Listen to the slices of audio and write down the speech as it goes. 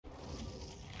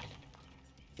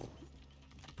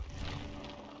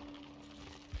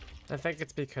I think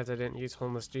it's because I didn't use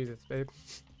Homeless Jesus, babe.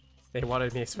 They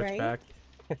wanted me to switch Right? back.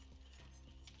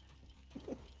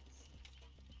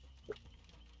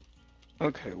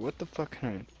 Okay, what the fuck can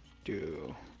I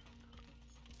do?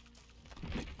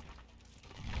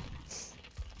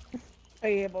 Are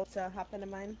you able to hop into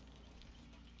mine?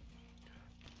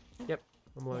 Yep,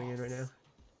 I'm logging in right now.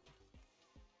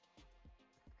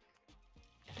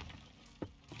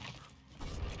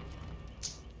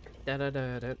 Da da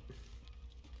da da.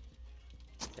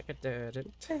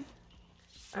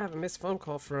 I have a missed phone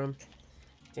call from.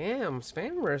 Damn,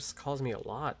 spammers calls me a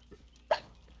lot.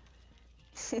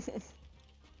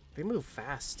 They move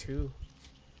fast too.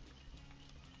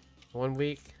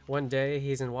 One day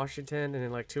he's in Washington, and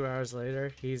then like 2 hours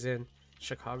later he's in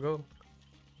Chicago.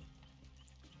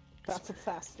 That's a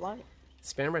fast flight.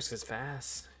 Spam risk is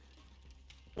fast.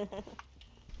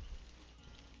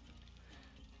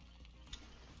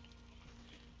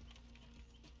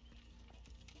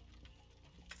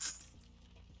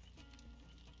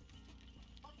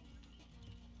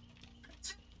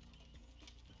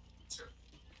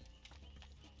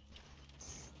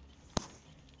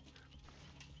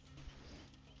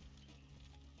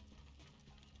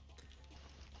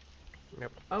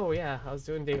 Yep. Oh yeah, I was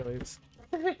doing dailies.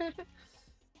 I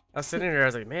was sitting there, I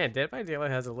was like, man, Dead by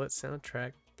Daylight has a lit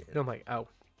soundtrack. And I'm like, oh.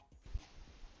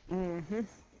 Mm-hmm.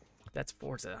 That's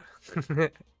Forza.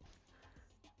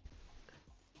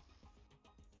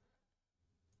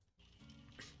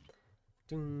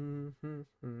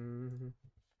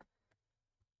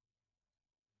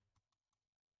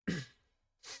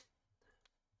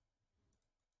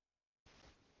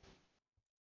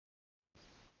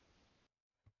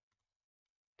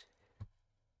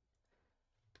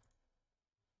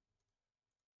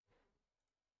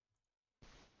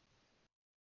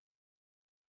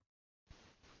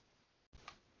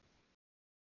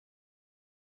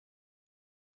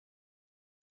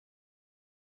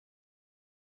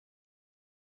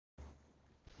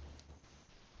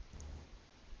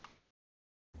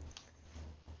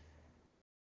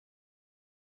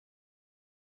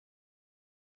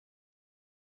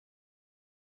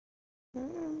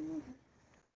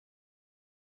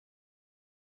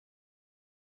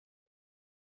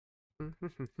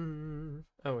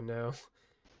 Oh no.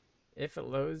 If it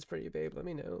loads for you, babe, let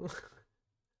me know.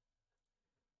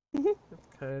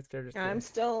 Kind of scared I'm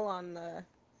still on the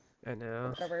I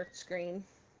know. whatever screen.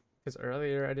 Because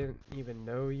earlier I didn't even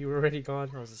know you were already gone.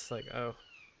 I was just like, oh.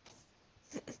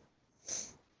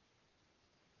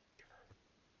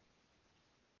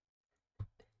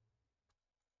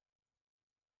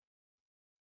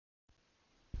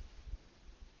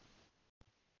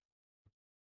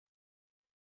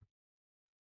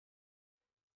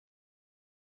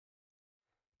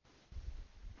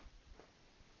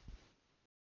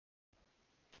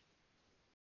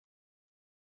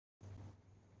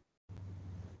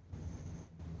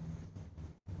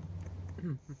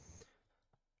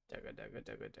 Dugga, dugga,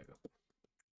 dugga, dugga.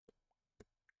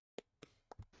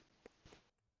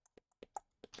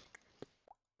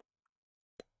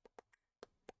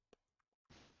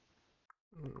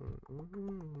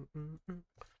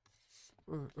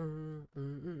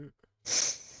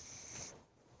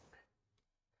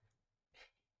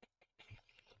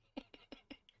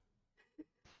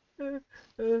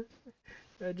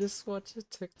 I just watched a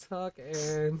TikTok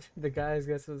and the guy's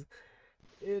guess was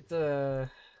it's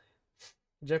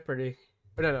Jeopardy.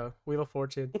 Or no, Wheel of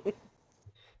Fortune.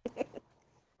 I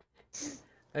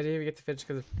didn't even get to finish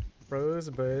because it froze,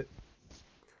 but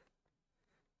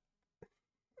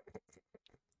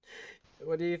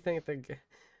what do you think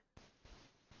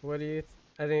what do you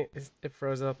I think it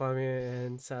froze up on me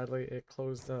and sadly it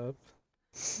closed up.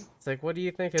 It's like, what do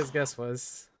you think his guess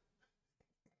was?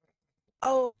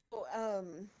 Oh,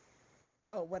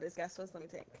 what his guess was? Let me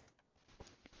think.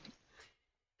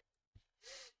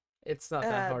 It's not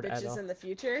that hard at bitches all. in the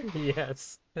future.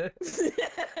 Yes. and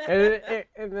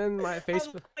then my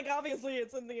Facebook. Like obviously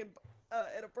it's something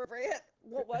inappropriate.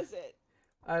 What was it?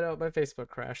 I know my Facebook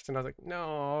crashed, and I was like,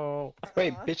 no.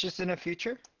 Wait, bitches in the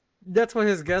future? That's what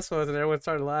his guess was, and everyone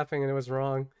started laughing, and it was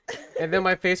wrong. And then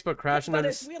my Facebook crashed, and But I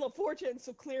it's just. Wheel of Fortune,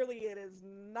 so clearly it is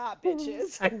not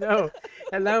bitches. I know,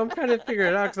 and now I'm trying to figure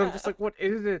it out because I'm just like, what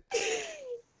is it?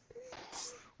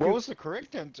 What was the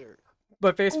correct answer?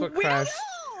 My Facebook crashed.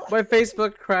 My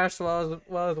Facebook crashed while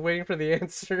I was waiting for the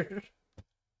answer.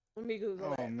 Let me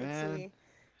Google Oh, it. man.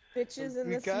 Let's see. Bitches in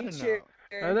We the gotta future.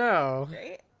 know. I know.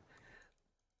 Right?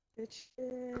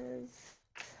 Bitches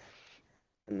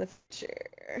in the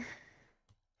future.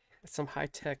 Some high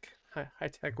tech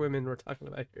women we're talking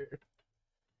about here.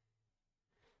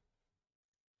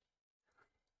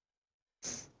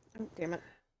 Oh, damn it.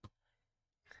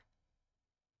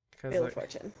 Because Wheel of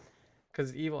Fortune.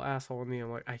 because evil asshole in me,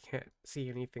 I'm like, I can't see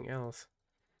anything else.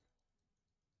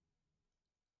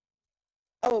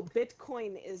 Oh,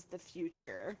 Bitcoin is the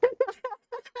future.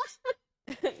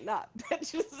 Not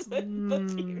bitches in the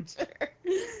future.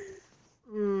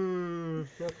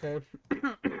 Okay.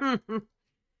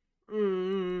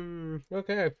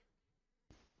 Okay.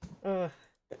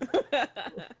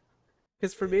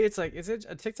 Because for me, it's like, is it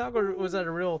a TikTok or was that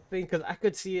a real thing? Because I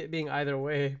could see it being either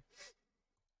way.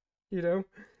 You know?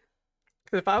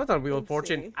 Because if I was on Wheel of Let's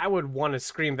Fortune, see. I would want to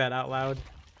scream that out loud.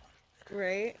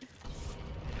 Right?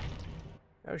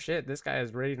 Oh shit, this guy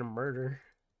is ready to murder.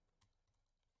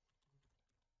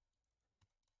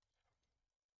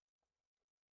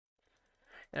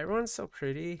 Everyone's so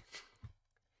pretty.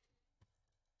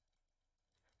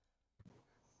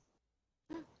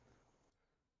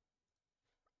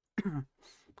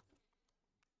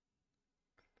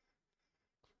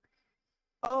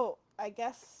 Oh, I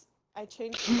guess I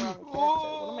changed the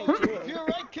wrong character. What am I Oh, doing? be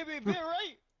alright, Kimmy, be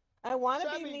alright. I want to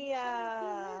be Sammy. Mia.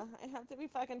 I have to be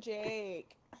fucking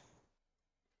Jake.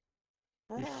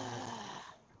 You're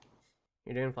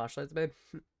doing flashlights, babe?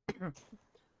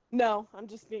 No, I'm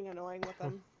just being annoying with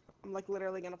them. I'm like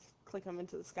literally gonna click them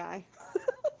into the sky.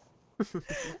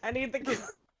 I need the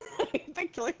I need the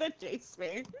killer that chased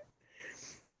me.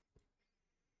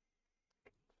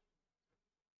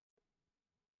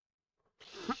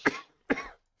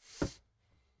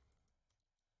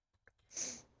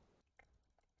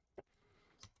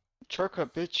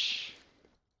 Shortcut, bitch.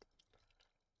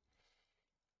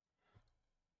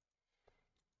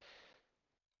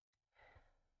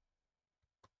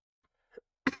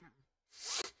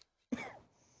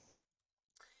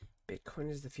 Bitcoin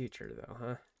is the future, though,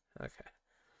 huh? Okay.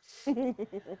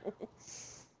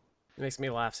 It makes me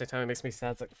laugh. Same time it makes me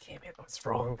sad. It's like, damn it, what's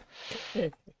wrong?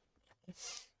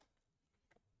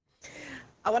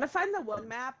 I want to find the one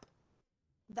map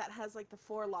that has like the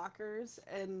 4 lockers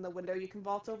and the window you can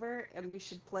vault over, and we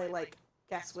should play like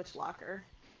guess which locker.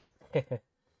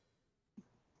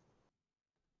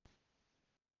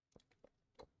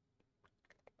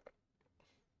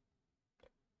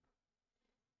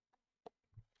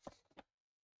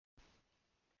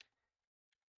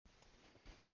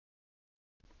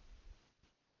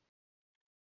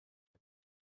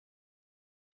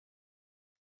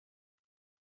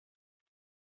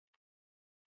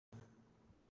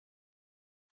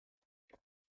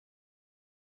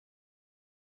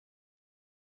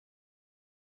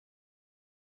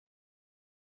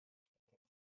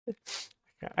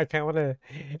 I kind of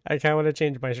want to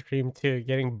change my stream to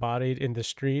getting bodied in the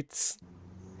streets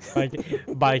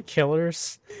by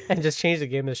killers and just change the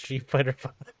game to Street Fighter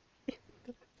 5.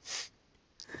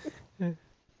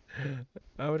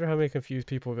 I wonder how many confused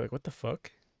people will be like, what the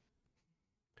fuck?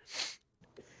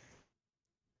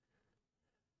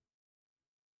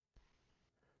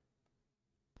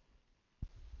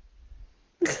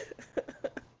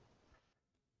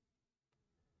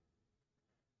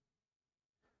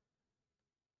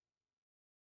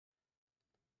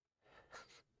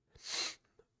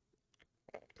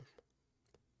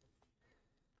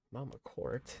 Mama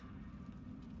Court.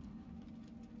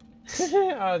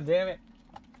 Oh, damn it.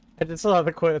 I just saw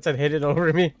the quote that said hit it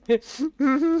over me.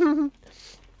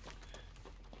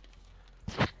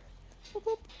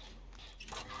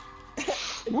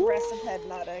 Aggressive head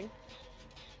nodding.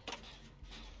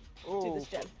 Oh, Do this,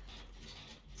 Jen.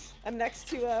 I'm next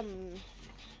to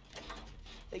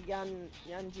the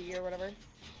Yunji or whatever.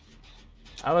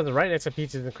 I was right next to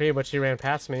Peaches and Cream, but she ran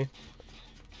past me.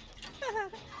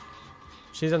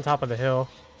 She's on top of the hill.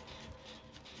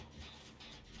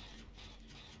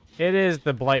 It is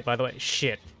the Blight, by the way.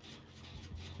 Shit.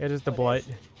 It is the Blight.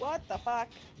 What the fuck?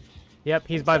 Yep,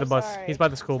 he's I'm by so the bus. sorry. He's by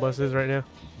the school Sorry, buses dude. right now.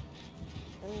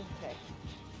 Okay.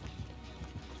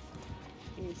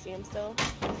 Can you see him still?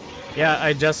 Yeah,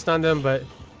 I just stunned him, but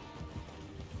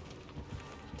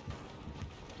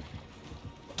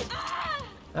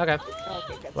okay. Okay,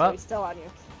 good. Well, So he's still on you.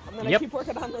 I'm gonna yep. keep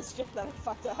working on this shit that I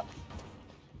fucked up.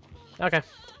 Okay.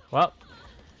 Well,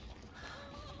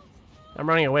 I'm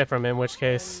running away from him, in which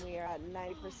case And we are at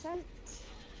 90%.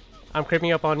 I'm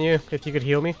creeping up on you. If you could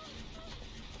heal me.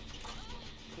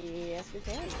 Yes, we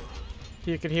can. If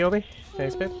you could heal me.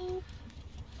 Thanks, babe. Oh.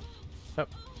 Oh,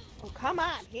 come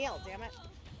on, heal, damn it.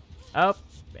 Oh.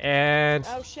 And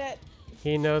Oh shit.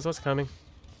 he knows what's coming.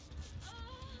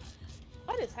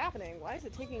 What is happening? Why is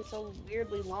it taking so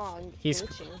weirdly long? He's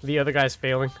glitching? the other guy's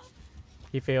failing.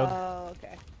 He failed. Oh,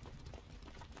 okay.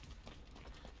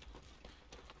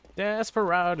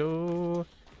 Desperado.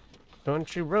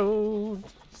 Country road.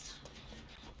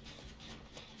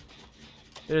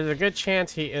 There's a good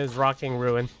chance he is rocking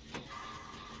Ruin.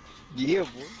 Yeah, boy.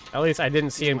 At least I didn't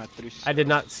see him. I did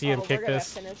not see him kick We're gonna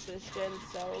this. finish this gen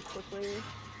so quickly.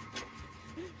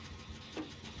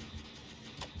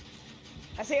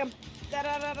 I see him. Da,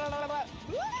 da, da, da, da, da.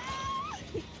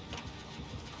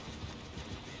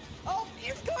 Oh,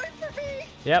 he's going for me.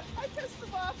 Yep. I pissed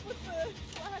him off with the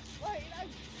flashlight. I'm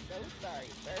so sorry,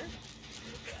 sir.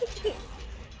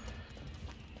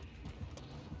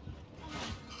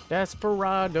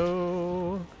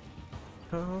 Desperado,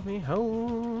 call me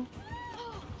home.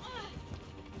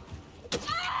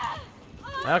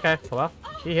 Okay, well,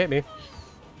 he hit me.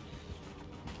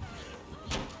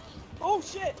 Oh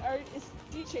shit!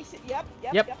 Do you chase it? Yep.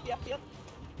 Yep.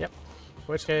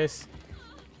 Which case?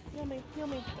 Heal me.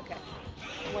 Okay.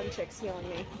 One chick's healing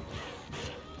me.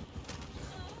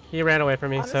 He ran away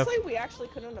from me, Honestly, so. we actually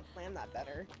couldn't have planned that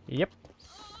better. Yep.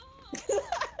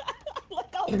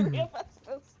 Like all three of us.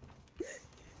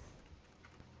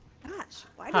 Gosh,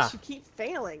 why does she keep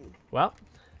failing? Well,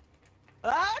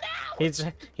 Oh no! he's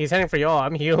heading for y'all.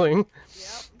 I'm healing.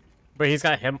 Yep. But he's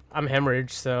got I'm hemorrhaged,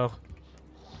 so.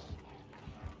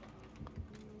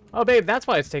 Oh, babe, that's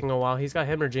why it's taking a while. He's got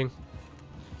hemorrhaging.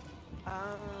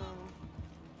 I'm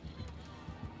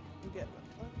getting the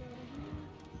fuck out of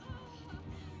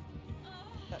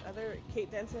here. That other Kate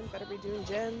Denson better be doing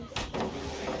gens.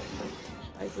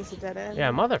 Why is this a dead end?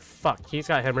 Yeah, motherfuck. He's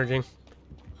got hemorrhaging.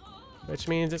 Which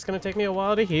means it's gonna take me a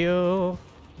while to heal.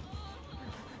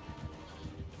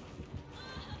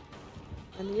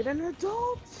 I need an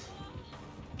adult.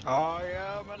 I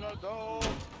am an adult.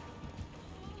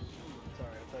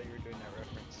 Sorry, I thought you were doing that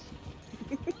reference.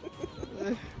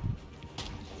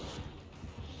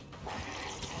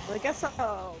 Well, I guess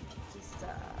I'll just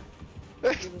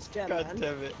do this gen God then.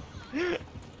 damn it.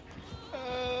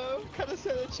 I'm kind of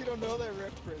sad that you don't know that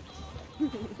reference.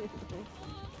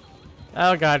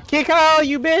 Oh god. Kiko,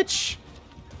 you bitch!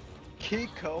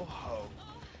 Kiko Ho.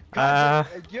 Uh. God,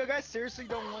 you guys seriously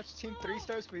don't watch Team 3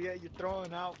 Stars, but yet you're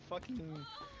throwing out fucking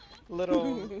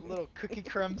little cookie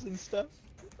crumbs and stuff?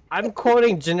 I'm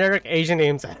quoting generic Asian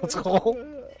names, asshole.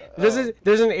 There's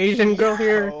an Asian girl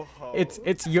here. It's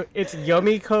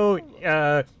Yumiko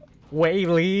Wei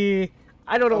Lee.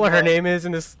 I don't know what her name is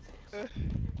in this.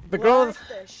 The girl. What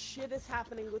the shit is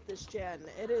happening with this gen?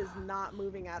 It is not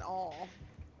moving at all.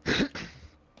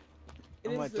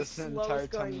 I'm like this entire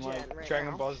time like right Dragon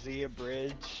now. Ball Z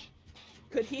bridge.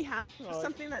 Could he have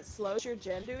something that slows your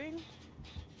gen doing?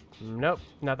 Nope,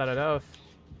 not that I know of.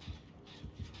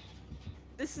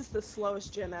 This is the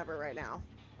slowest gen ever right now.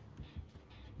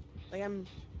 Like I'm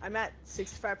at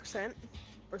 65%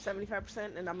 or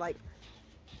 75%, and I'm like,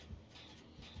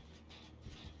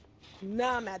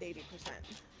 nah, I'm at 80%.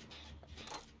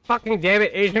 Fucking damn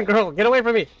it, Asian girl, get away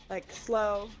from me! Like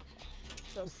slow,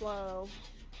 so slow,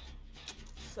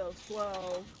 so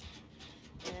slow,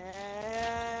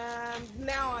 and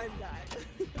now I'm done.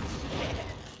 Shit.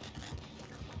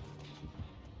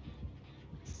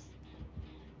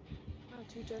 Oh,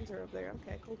 2 gens are over there.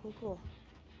 Okay, cool.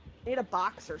 Need a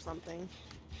box or something.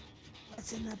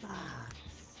 What's in the box?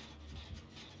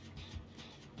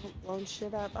 Oh, blown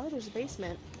shit up. Oh, there's a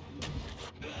basement.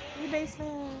 New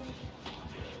basement.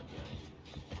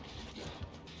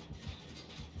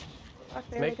 Fuck,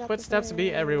 they already Make got footsteps the be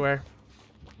thing. everywhere.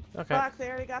 Okay. Fuck, they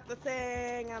already got the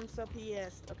thing. I'm so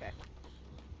pissed. Okay.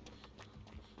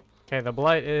 Okay, the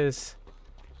blight is.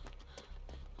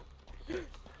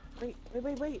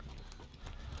 Wait.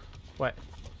 What?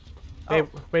 Oh.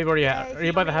 Babe, where are you at? Hey, Are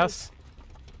you by the heal me. house?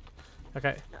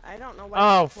 Okay. I don't know what.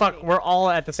 Oh, you're fuck, pointing. we're all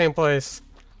at the same place.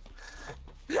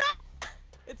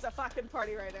 It's a fucking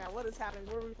party right now. What is happening?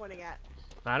 Where are we pointing at?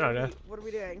 I don't know. What are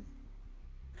we doing?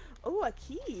 Oh, a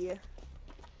key.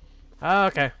 Oh,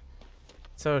 okay.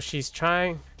 So she's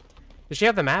trying. Does she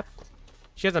have the map?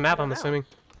 She has the map, I I'm don't know. assuming.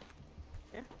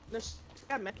 Yeah. No, she's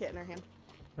got a med kit in her hand.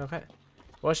 Okay.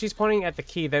 Well, she's pointing at the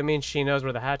key. That means she knows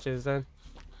where the hatch is then.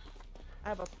 I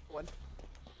have a one.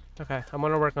 Okay, I'm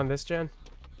gonna work on this gen.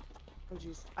 Oh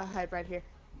jeez. I'll hide right here.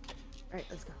 Alright,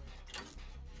 let's go.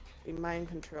 Be mind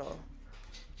control.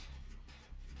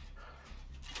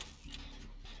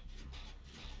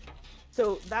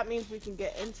 So that means we can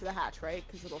get into the hatch, right?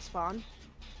 Because it'll spawn.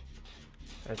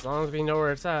 As long as we know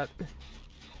where it's at.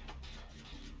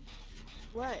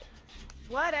 What?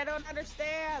 What? I don't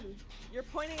understand. You're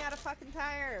pointing at a fucking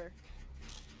tire.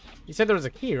 You said there was a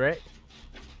key, right?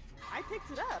 I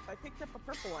picked it up. I picked up a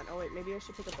purple one. Oh wait, maybe I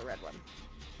should pick up the red one.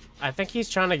 I think he's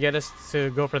trying to get us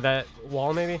to go for that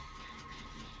wall, maybe?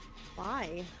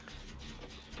 Why?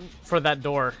 For that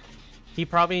door. He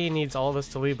probably needs all of us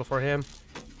to leave before him.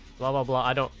 Blah, blah,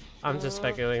 blah. I'm just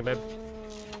speculating, babe.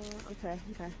 Okay,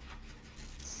 okay.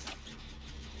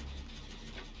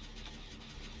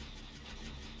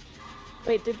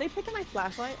 Wait, did they pick up my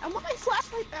flashlight? I want my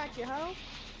flashlight back, yo! I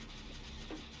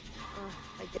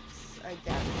guess.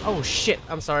 Oh shit!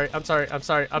 I'm sorry. I'm sorry. I'm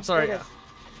sorry. I'm sorry. There it is.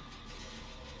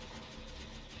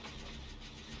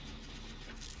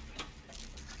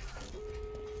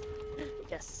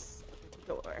 Yes.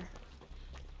 Door.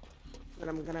 Then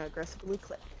I'm gonna aggressively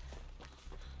click.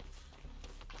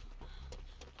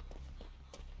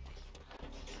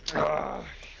 Oh,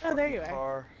 there you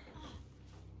are.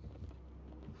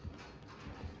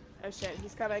 Oh shit,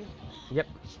 he's coming. Yep.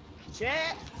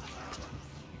 Shit!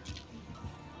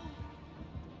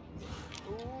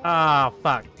 Ah,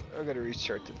 fuck. I gotta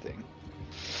restart the thing.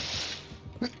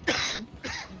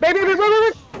 Baby, baby,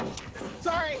 baby!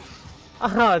 Sorry!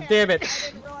 Ah, damn it. I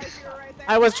didn't realize you were right there.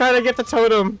 I was trying to get the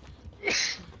totem.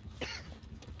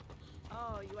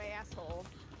 Oh, you asshole.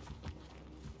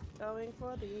 Going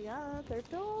for the other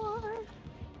door.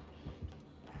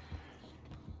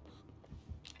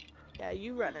 Yeah,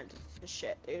 you run into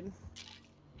shit, dude.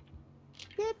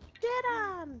 Get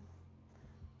on!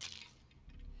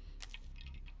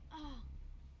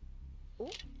 Ooh.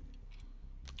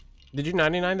 Did you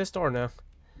 99 this door or no?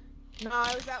 No,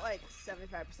 I was at like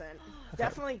 75%.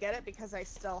 Definitely get it because I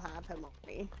still have him on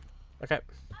me. Okay.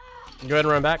 Go ahead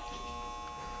and run back.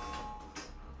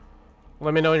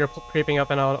 Let me know when you're creeping up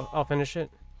and I'll finish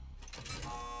it.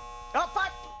 Oh,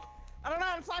 fuck! I don't know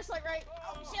how to flashlight right.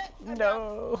 Oh, shit!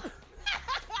 No.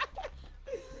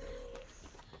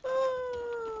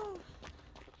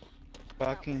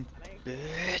 Fucking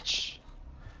bitch.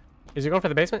 Is he going for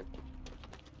the basement?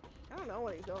 I don't know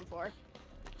what he's going for.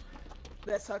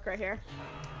 This hook right here.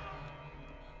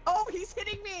 Oh, he's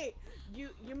hitting me!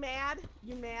 You mad?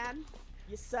 You mad?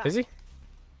 You suck. Is he?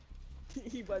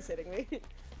 He was hitting me.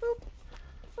 Boop.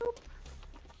 Boop.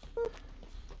 Boop.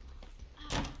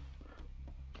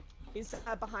 He's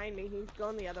behind me. He's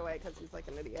going the other way because he's like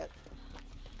an idiot.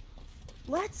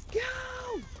 Let's go!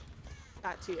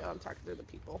 Not to you. I'm talking to the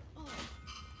people.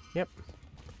 Yep.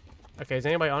 Okay, is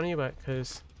anybody on you? But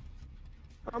because.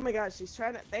 Oh my gosh, she's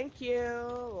trying to. Thank you.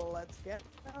 Let's get.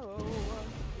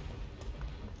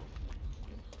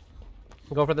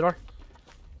 Go for the door.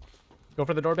 Go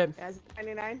for the door, babe. Yeah, is it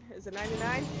 99? Is it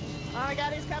 99? Oh my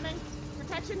god, he's coming.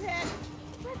 Protection hit.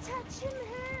 Protection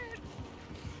hit.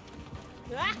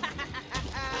 You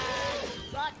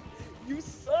suck. You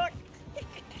suck.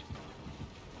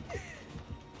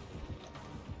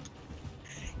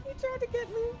 He tried to get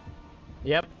me.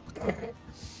 Yep.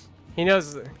 He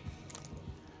knows.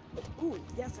 Ooh,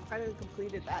 yes, I finally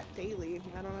completed that daily.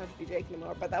 I don't have to be Jake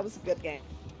anymore, but that was a good game.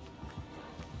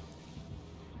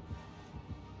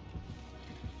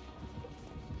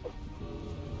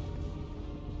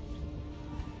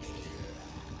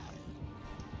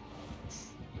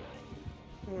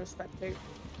 I'm gonna spectate.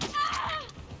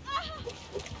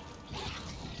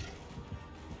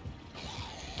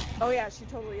 Oh yeah, she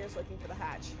totally is looking for the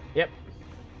hatch. Yep.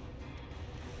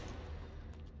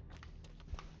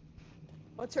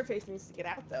 What's her face needs to get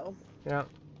out though. Yeah.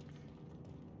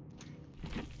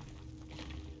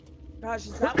 Gosh,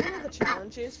 is that one of the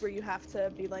challenges where you have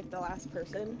to be like the last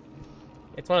person?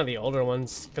 It's one of the older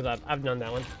ones because I've done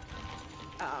that one.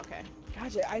 Oh, okay.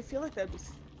 Gotcha. I feel like that'd be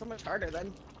so much harder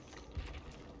then.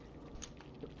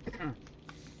 Oh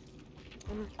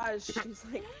my gosh, she's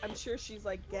like, I'm sure she's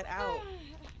like, get out.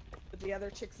 But the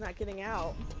other chick's not getting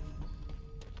out.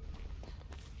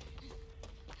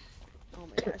 Oh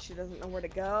my gosh, she doesn't know where to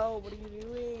go. What are you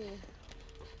doing?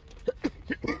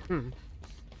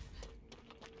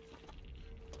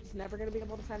 She's never gonna be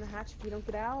able to find the hatch if you don't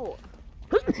get out.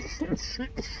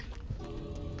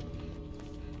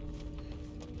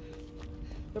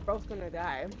 They're both gonna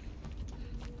die.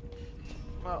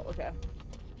 Oh, okay.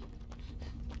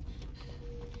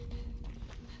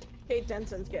 Kate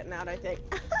Denson's getting out, I think.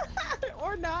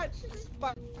 Or not, she's just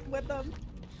fucking with them.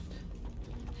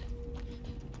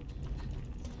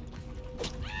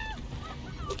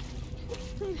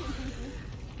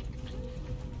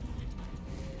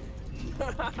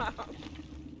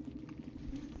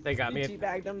 They got me.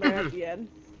 Teabagged them there at the end.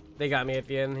 They got me at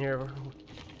the end here.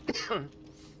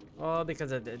 All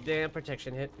because of the damn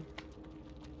protection hit.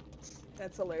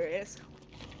 That's hilarious.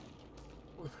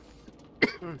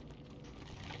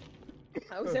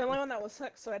 I was the only one that was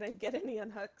hooked, so I didn't get any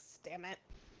unhooks. Damn it.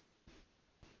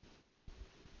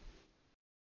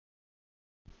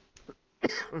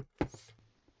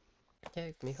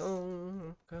 Take me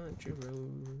home, country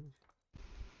road.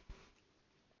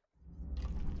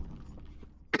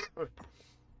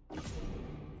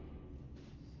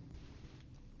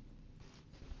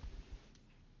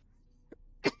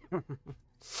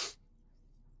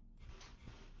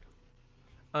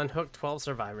 Unhook 12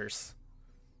 survivors.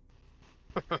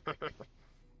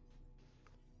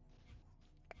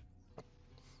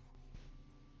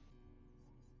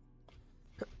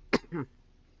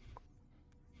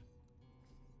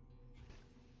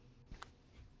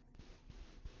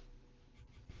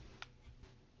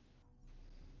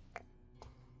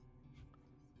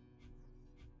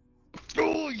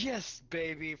 Oh yes,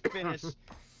 baby, finish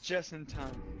just in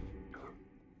time.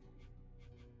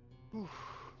 Whew.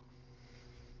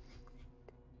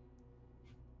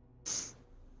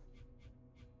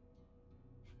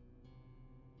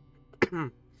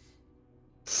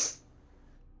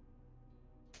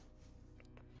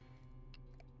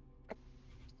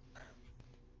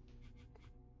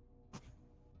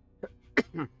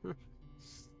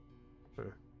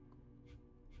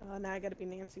 Oh, now I gotta be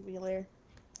Nancy Wheeler.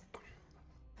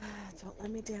 Don't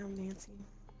let me down, Nancy.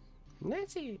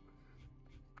 Nancy.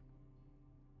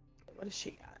 What does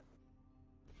she got?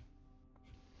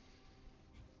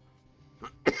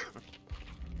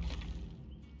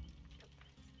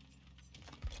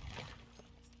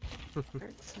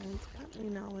 Art science, got me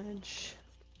knowledge.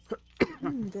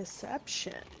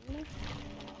 Deception.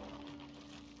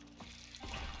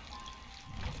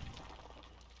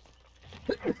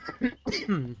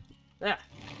 Yeah.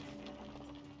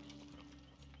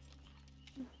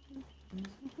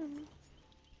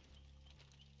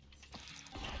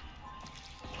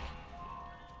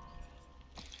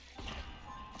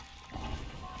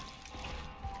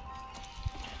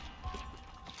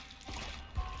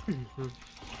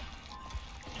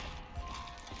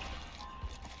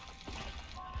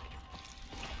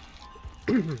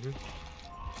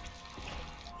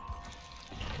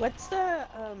 What's the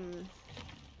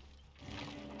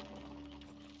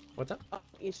What's up? oh,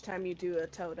 each time you do a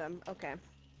totem? Okay.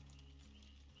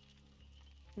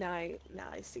 Now I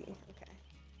see. Okay.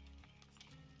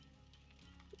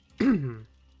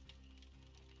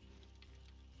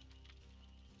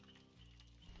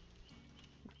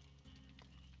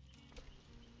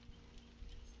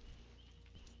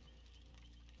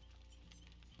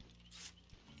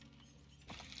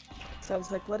 So I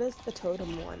was like, what is the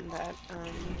totem one that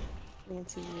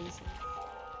Nancy uses?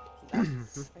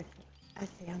 That's, I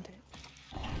found it.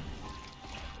 I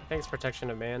think it's protection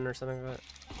of man or something like that.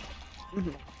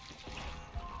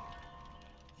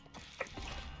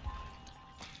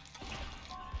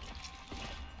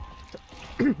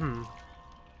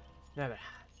 Yeah.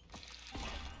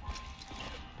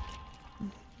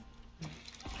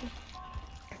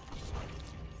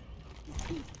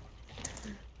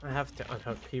 I have to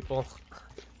unhook people.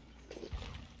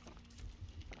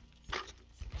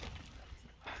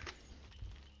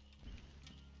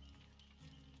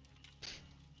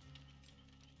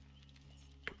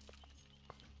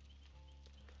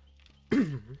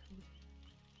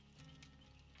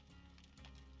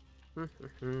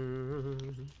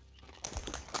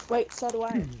 Wait, so do I.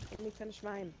 Let me finish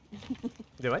mine.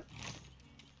 Do it?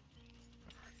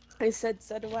 I said,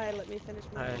 so do I. Let me finish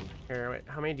mine. Here, wait.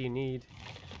 How many do you need?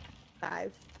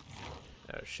 5.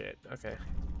 Oh shit. Okay.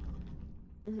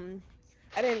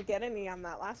 I didn't get any on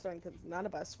that last one because none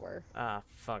of us were. Ah,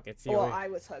 fuck. It's the Well, only. I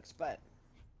was hooked, but.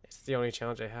 It's the only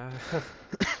challenge I have.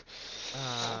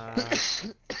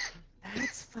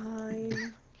 That's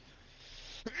fine.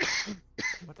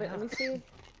 What the Wait, hell? let me see.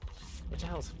 What the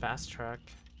hell is fast track?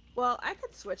 Well, I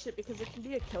could switch it because it can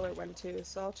be a killer one too,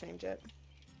 so I'll change it.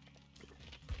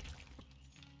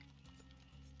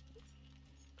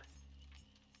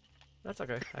 That's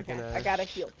okay. I Okay, can. I gotta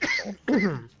heal people.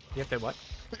 You have to what?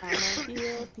 I'm gonna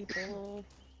heal people.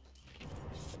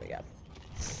 There we go.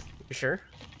 You sure?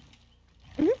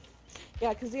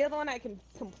 Yeah, because the other one I can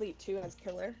complete too as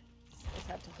killer. Just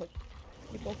have to hook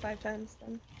people 5 times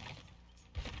then.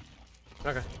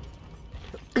 Okay.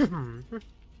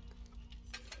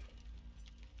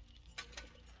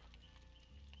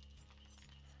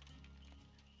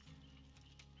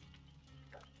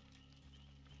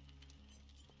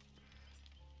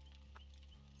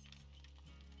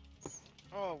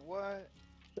 Oh, what?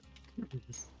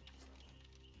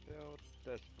 Hell,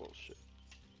 that's bullshit.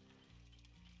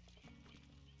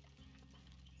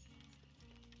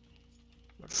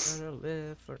 We're gonna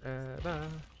live forever.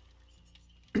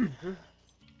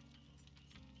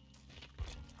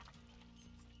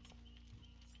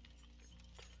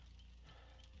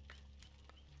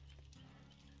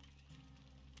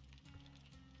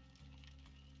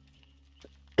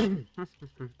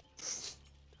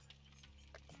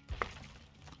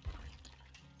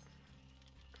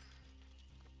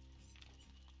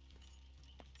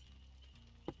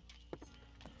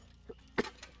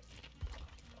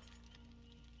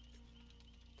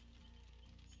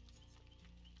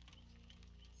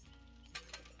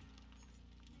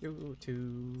 You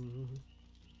too.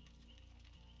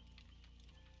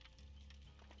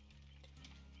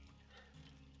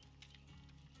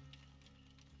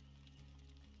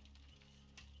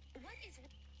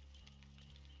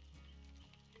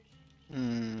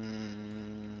 Mm.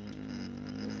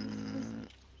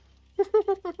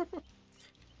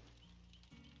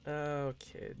 Oh,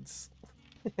 kids.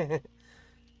 That's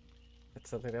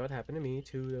something that would happen to me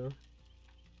too, though.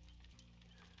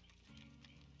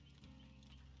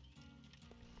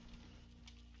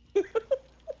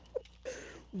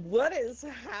 What is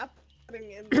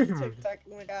happening in this TikTok?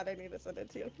 Oh my god, I need to send it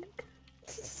to you.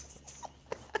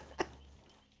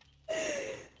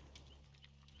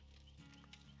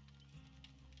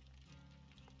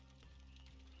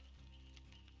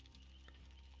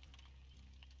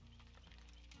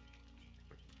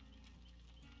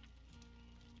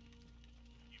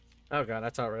 Oh god,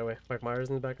 I saw it right away. Mike Myers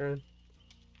in the background.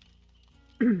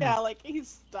 Yeah, like he's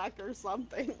stuck or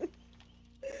something.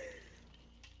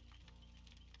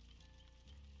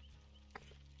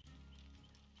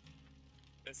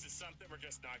 This is something we're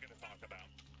just not going to talk about.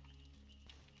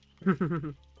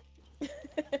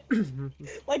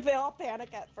 Like they all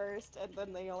panic at first, and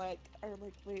then they like are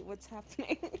like, "Wait, what's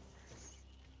happening?"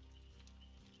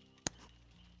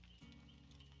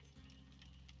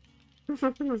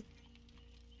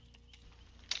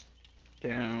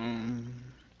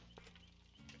 Damn.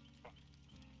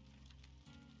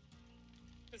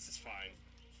 This is fine.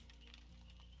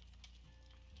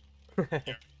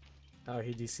 Oh,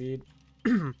 he DC'd.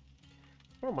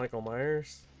 Poor Michael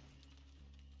Myers.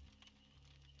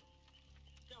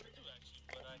 Yeah, we do actually,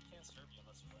 but I can't serve you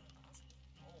unless you're wearing a mask.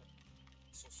 Oh,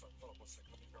 so sorry. Hold on 1 second.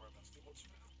 Let me grab my mask. What's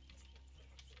your mask?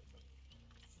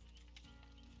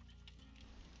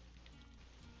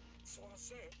 So I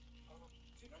said,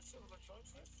 do you guys sell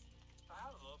electronics here? I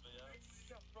have a little bit, yeah.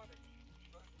 Yeah, running. Do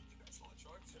you guys sell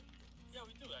electronics here? Yeah,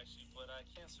 we do actually, but I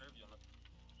can't serve you unless. Do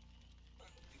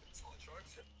you guys sell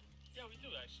electronics here? Yeah, we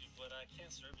do actually, but I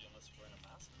can't serve you unless you're wearing a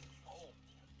mask. Oh,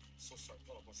 so sorry.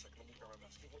 Hold on 1 second. Let me grab my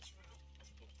mask. What's your mask?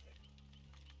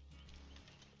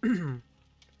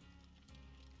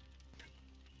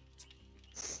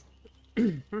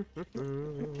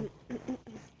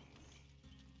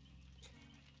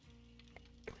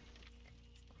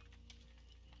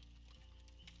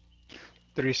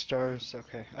 Three stars.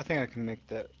 Okay, I think I can make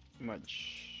that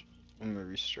much. I'm gonna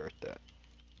restart that.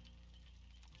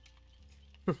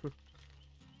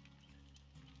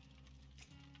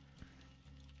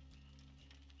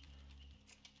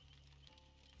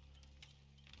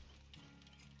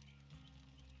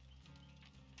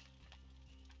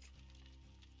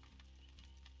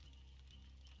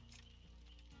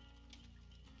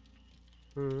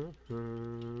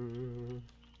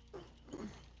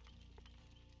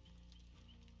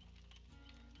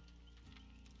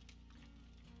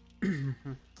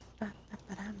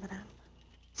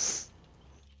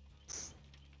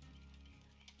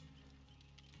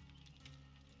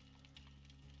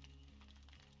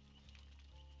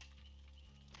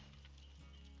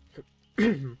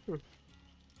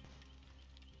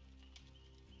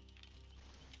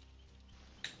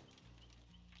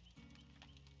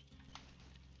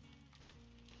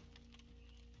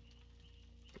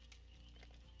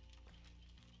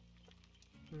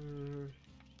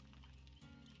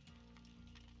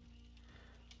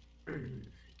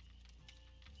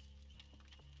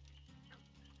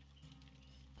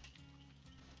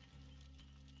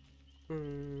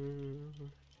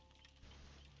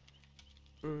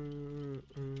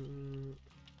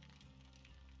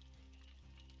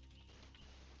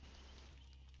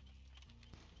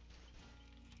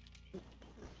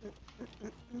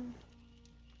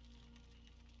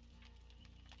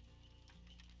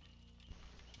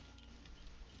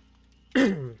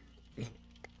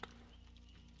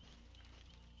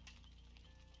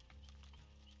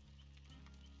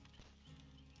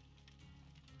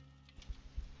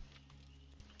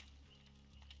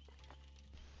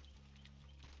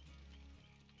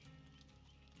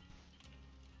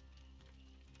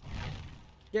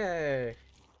 Yay!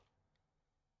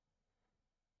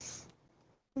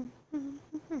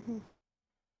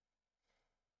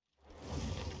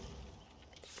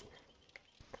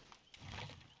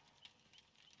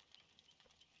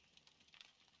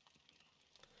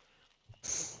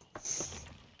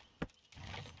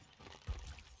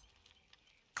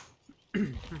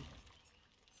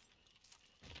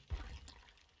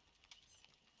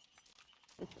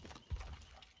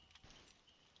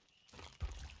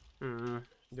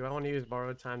 Do I want to use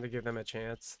borrowed time to give them a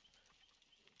chance?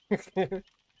 I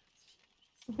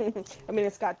mean,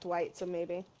 it's got Dwight, so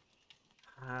maybe.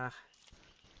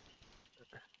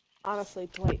 Honestly,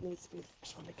 Dwight needs to be the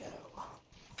first one to go.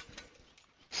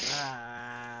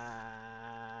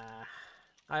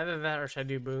 Either that or should I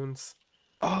do boons?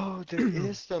 Oh, there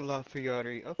is the La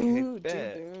Fiore. Okay, Ooh, do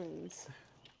bet. boons.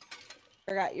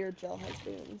 Forgot your Jill has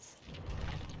boons.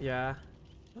 Yeah.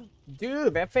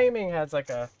 Dude, that Faming has like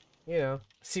a, you know,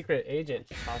 secret agent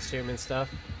costume and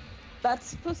stuff. That's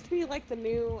supposed to be like the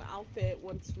new outfit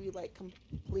once we like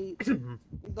complete the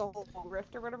whole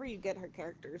rift or whatever. You get her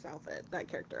character's outfit, that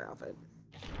character outfit.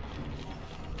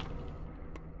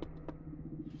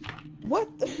 What?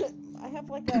 I have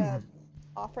like a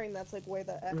offering that's like way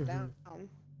the F down.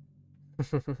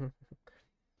 It's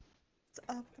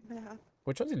up the map.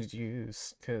 Which one did you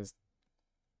use? Because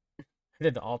I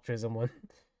did the altruism one.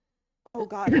 Oh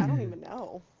god, I don't even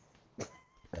know.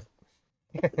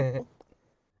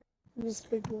 Just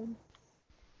big one.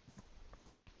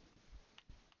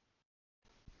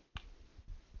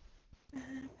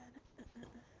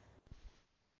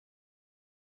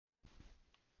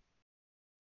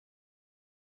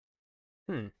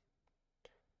 Hmm.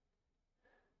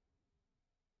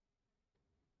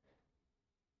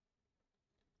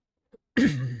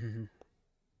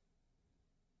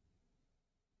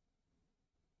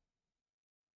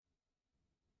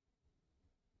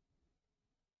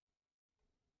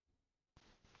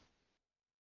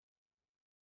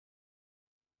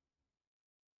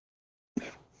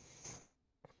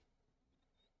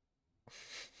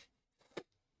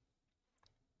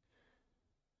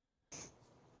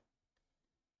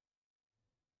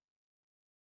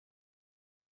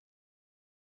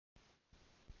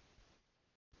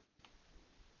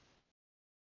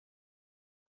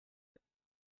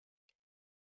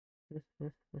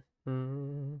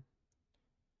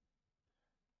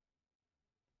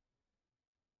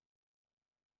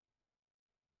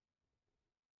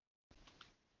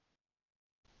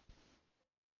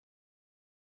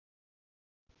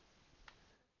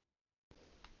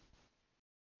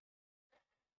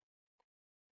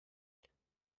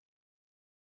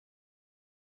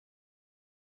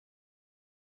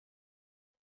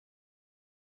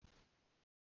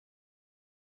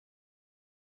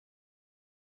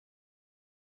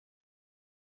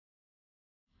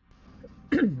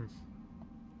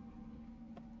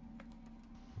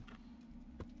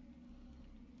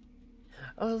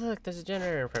 Oh, look, there's a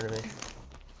generator in front of me.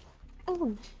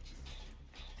 Oh.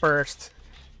 First.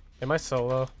 Am I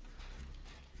solo?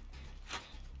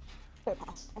 Quite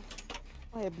possible.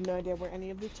 I have no idea where any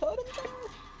of the totems are.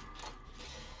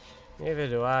 Neither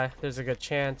do I. There's a good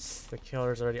chance the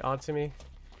killer's already onto me.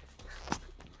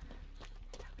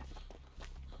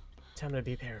 Time to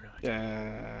be paranoid.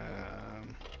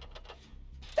 Damn.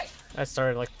 I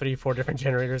started like 3-4 different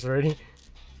generators already.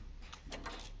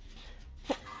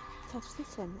 Touch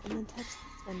this one, and then touch this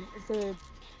one. Is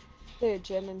there a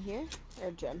gem in here? Or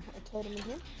a gem? A totem in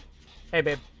here? Hey,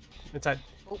 babe. Inside.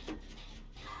 Oh.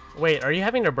 Wait, are you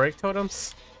having to break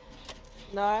totems?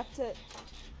 No, I have to...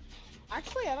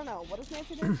 Actually, I don't know. What does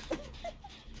Nancy do?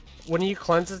 When you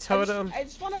cleanse a totem? I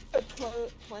just want to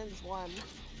cleanse one.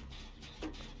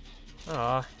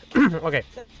 Aw. Okay.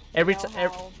 So Every know time. how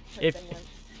her if- thing works.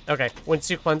 Okay. Once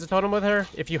you cleanse a totem with her,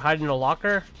 if you hide in a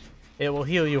locker, it will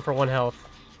heal you for 1 health.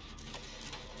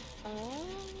 Oh.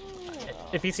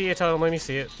 If you see a totem, let me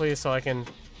see it, please, so I can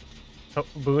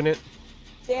boon it.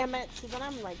 Damn it. So then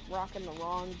I'm like rocking the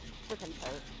wrong freaking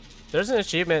part. There's an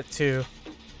achievement to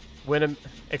win an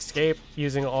escape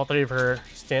using all 3 of her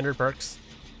standard perks.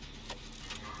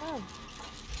 Oh.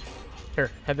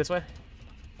 Here, head this way.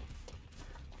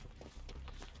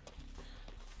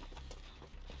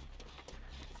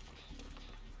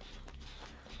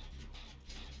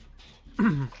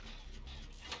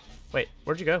 Wait,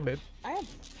 where'd you go, babe? I'm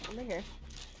right here.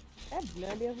 I have no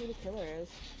idea who the killer is.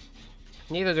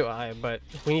 Neither do I, but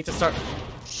we need to start...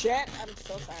 Shit, I'm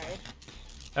so sorry.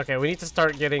 Okay, we need to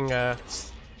start getting,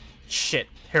 shit.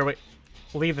 Here, wait.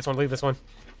 Leave this one, leave this one.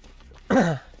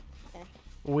 Okay.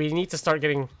 We need to start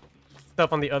getting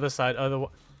stuff on the other side,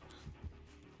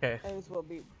 Okay. Those will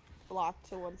be blocked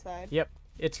to one side. Yep,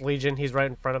 it's Legion. He's right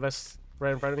in front of us.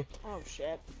 Right in front of me. Oh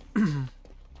shit.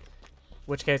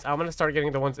 Which case, I'm gonna start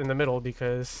getting the ones in the middle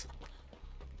because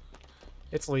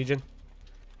it's Legion.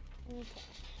 Okay.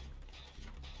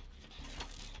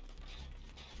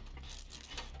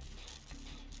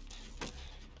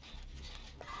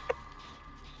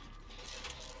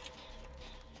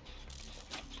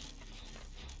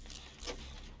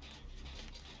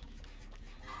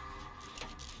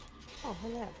 Oh,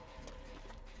 hello.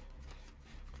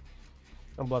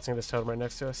 I'm blessing this totem right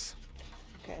next to us.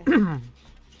 Okay.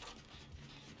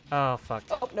 Oh, fuck.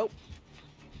 Oh, nope.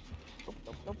 Nope,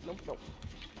 nope, nope, nope, nope.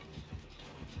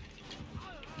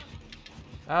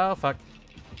 Oh, fuck.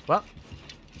 Well,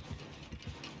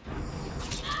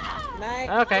 Nice.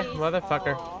 okay,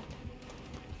 motherfucker. Aw.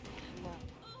 No.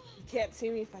 You can't see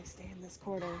me if I stay in this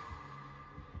corner.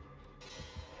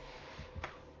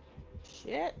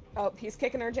 Shit. Oh, he's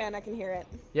kicking our gen. I can hear it.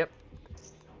 Yep.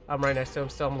 I'm right next to him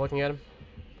still. I'm looking at him.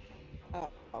 Oh,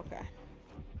 okay.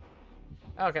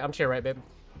 Okay, I'm to your right, babe.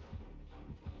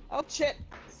 Oh, shit.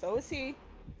 So is he.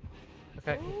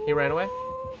 Okay, he ran away.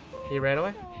 He ran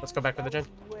away. Let's go back for the gen.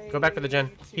 Go back for the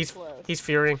gen. He's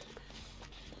fearing.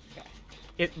 Okay.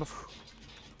 It.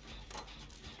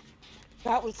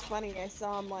 That was funny. I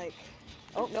saw him like.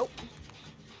 Oh, nope.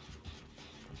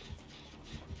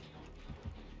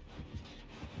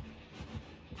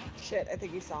 Shit, I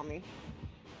think he saw me.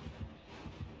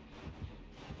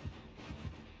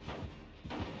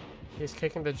 He's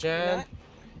kicking the You know gen. what?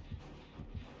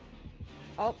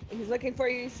 Oh, he's looking for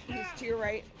you. He's to your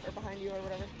right or behind you or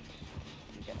whatever.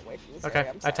 Get away from this Okay,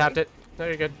 area. I'm I sorry. tapped it. No,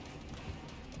 you're good.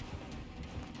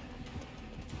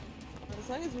 As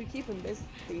long as we keep him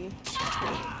busy.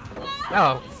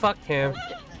 Oh, fuck him.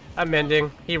 I'm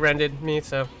mending. He rented me,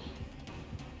 so.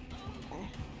 Okay.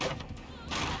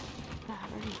 I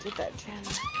already did that, Jen.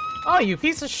 Oh, you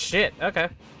piece of shit. Okay.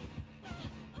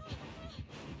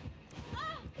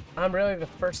 I'm really the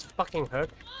first fucking hook.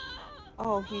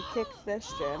 Oh, he kicked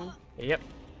this Jen. Yep.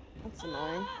 That's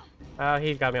annoying.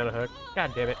 He got me on a hook.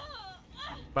 God damn it.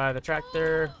 By the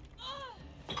tractor.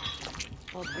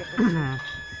 I'll get this.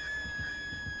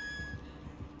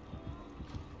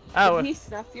 Oh, Did he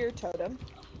snuff your totem?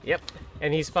 yep.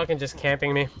 And he's fucking just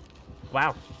camping me.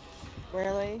 Wow.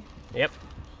 Really? Yep.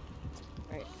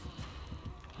 Right.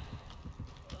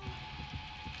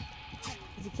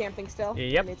 Is he camping still?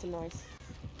 Yep. He made some noise.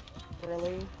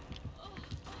 Really?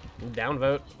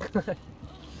 Downvote.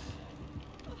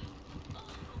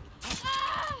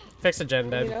 Fix the gen,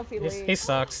 Let me babe. know if he He leaves.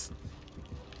 sucks.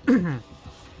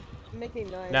 Making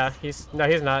noise. No,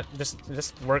 he's not.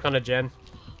 Just work on a gen.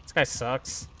 This guy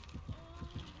sucks.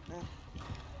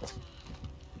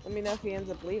 Let me know if he ends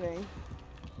up leaving.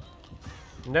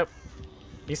 Nope.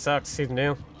 He sucks. He's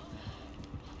new.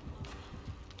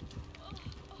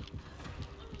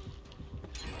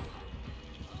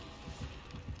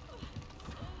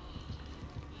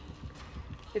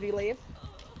 Did he leave?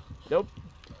 Nope.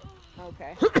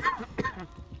 Okay.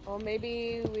 Well,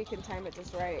 maybe we can time it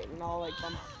just right, and I'll like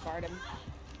bombard him.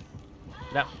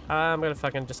 No. I'm gonna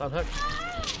fucking just unhook.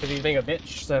 Cause he's being a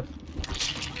bitch. So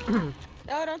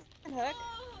No, don't hook.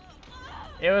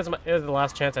 it was the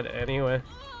last chance at it anyway.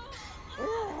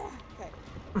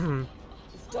 Okay.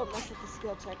 Just don't mess with the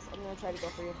skill checks. I'm gonna try to go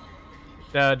for you.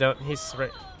 No, don't. He's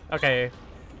right. Okay.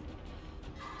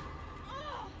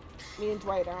 Me and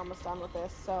Dwight are almost done with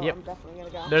this, so Yep. I'm definitely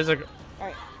gonna go. There's a.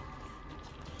 Alright.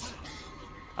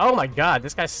 Oh my god,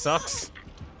 this guy sucks.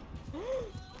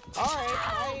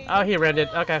 Alright, Oh, he rented.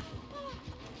 Okay.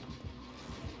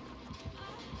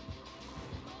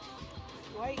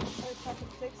 Dwight, you better fucking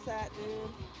fix that, dude.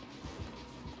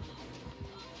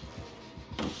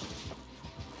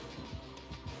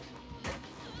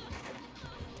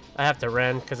 I have to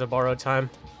rend because of borrowed time.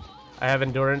 I have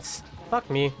endurance. Fuck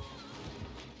me.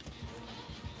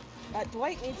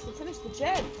 Dwight needs to finish the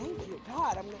gen. Thank you.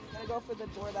 God, I'm gonna go for the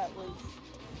door that was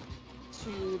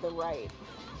to the right.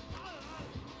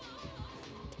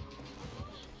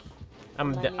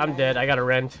 I'm dead. I gotta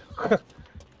rend.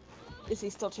 Is he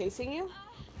still chasing you?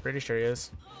 Pretty sure he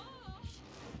is.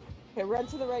 Okay, run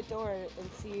to the right door and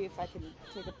see if I can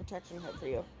take a protection hit for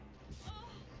you.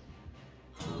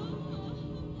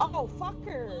 Oh,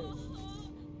 fuckers!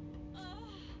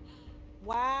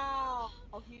 Wow!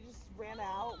 Oh, he just ran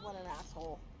out. What an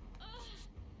asshole.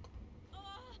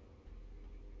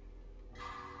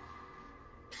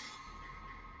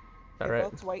 Alright.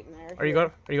 Both Dwight in there. Are you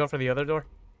going for the other door?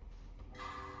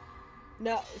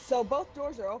 No, so both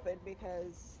doors are open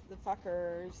because the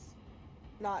fuckers,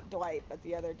 not Dwight, but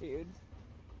the other dude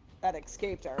that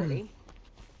escaped already.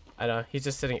 I know. He's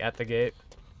just sitting at the gate.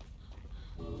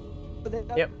 But then,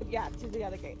 Yep. Yeah, to the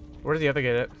other gate. Where's the other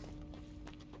gate at?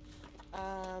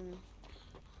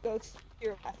 Go to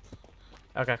your left.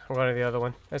 Okay, I'm going to the other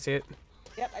one. I see it.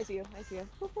 Yep, I see you. I see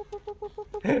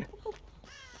you.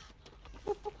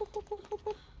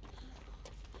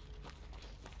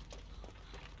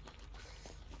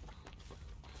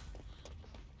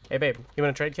 Hey, babe. You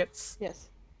want to trade kits? Yes.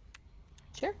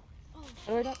 Sure. Oh,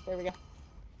 we're done. There we go.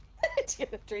 Do you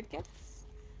have trade kits?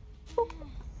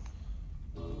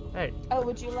 Hey. Oh,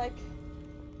 would you like?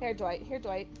 Here, Dwight. Here,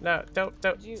 Dwight. No, don't.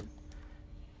 Would you?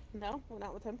 No, we're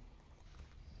not with him.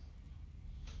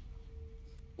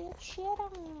 Get shit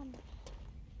on.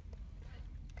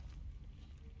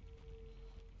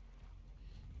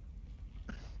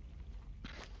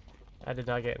 I did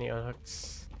not get any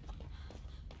unhooks.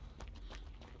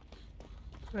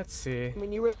 Let's see. I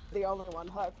mean, you were the only one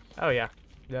hooked. Oh yeah,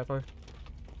 definitely.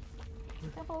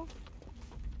 Careful.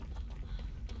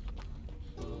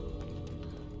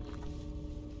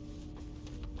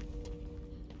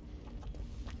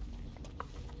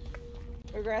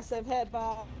 Aggressive head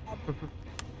bob.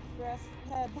 Aggressive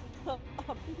head bob.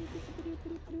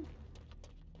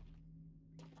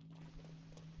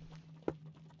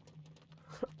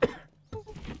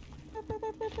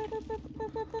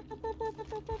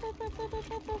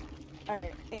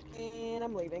 Alright, and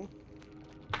I'm leaving.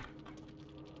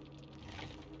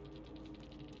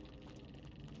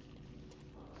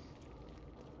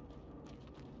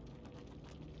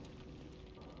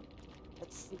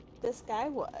 Let's see what this guy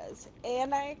was.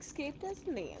 And I escaped as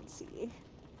Nancy.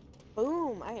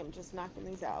 Boom, I am just knocking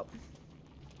these out.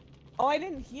 Oh, I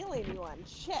didn't heal anyone.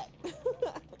 Shit.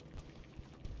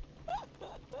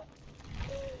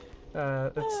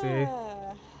 Let's see.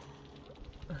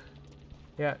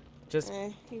 Yeah, just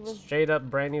He was... straight up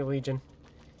brand new Legion.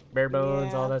 Bare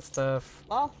bones, all Yeah. that stuff.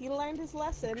 Well, he learned his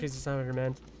lesson. Jesus,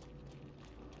 man.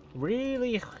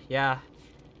 Really? Yeah.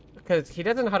 Because he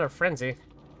doesn't know how to frenzy.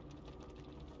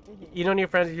 You know, in your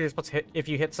frenzy, you're supposed to hit. If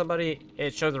you hit somebody,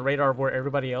 it shows a radar of where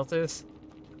everybody else is.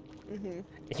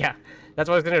 Yeah, that's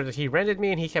what I was gonna do. He rented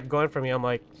me and he kept going for me. I'm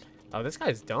like, oh, this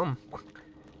guy's dumb.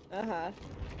 Uh-huh.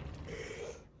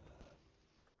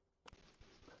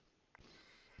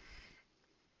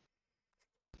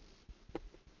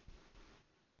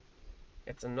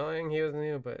 It's annoying he was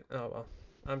new, but oh well.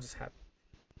 I'm just happy.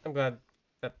 I'm glad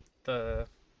that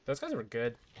those guys were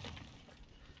good.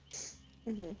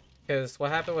 Because what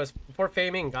happened was, before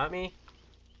Faming got me,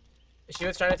 she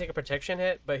was trying to take a protection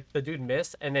hit, but the dude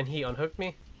missed, and then he unhooked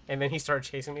me, and then he started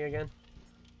chasing me again.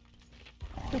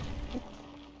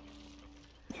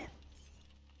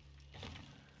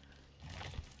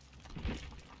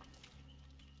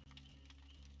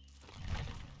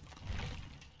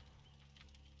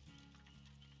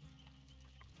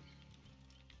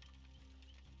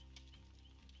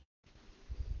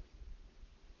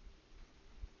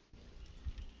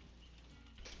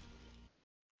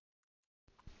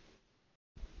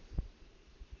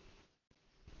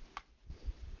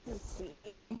 Let's see.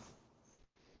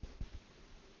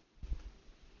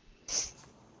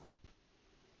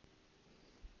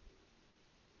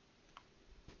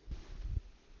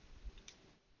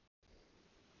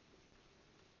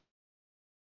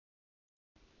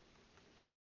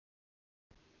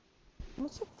 How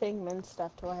much of Fingman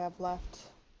stuff do I have left?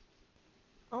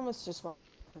 Almost just want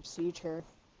procedure.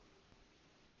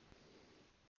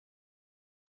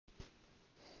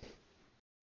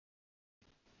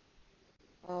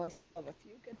 Oh, I have a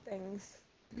few good things.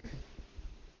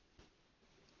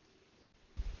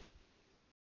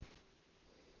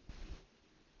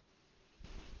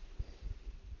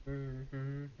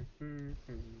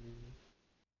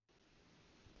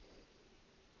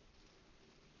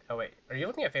 Oh wait, are you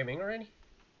looking at Faming already?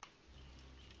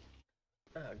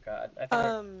 Oh god, I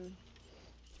think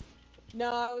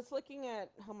No, I was looking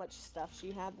at how much stuff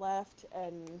she had left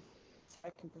and so I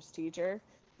can prestige her.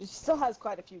 She still has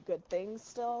quite a few good things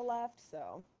still left,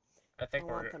 so I I think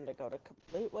don't want them to go to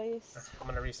complete waste. I'm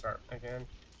gonna restart again.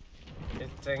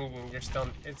 It's saying you're still.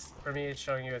 It's for me. It's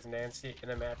showing you as Nancy in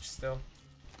a match still.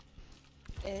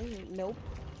 And nope.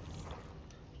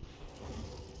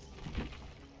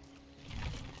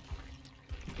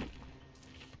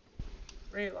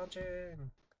 Relaunching.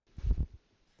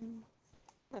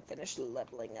 I finished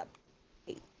leveling up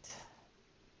 8.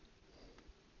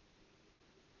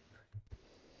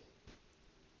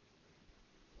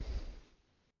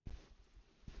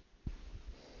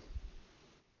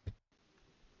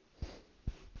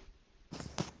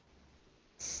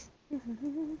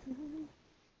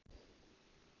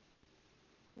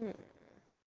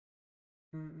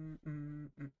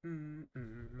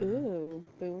 Ooh,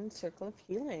 Boone Circle of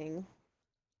Healing.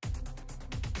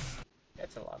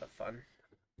 It's a lot of fun.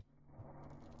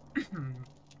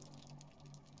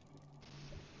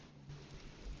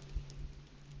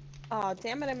 Oh,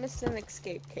 damn it, I missed an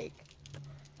escape cake.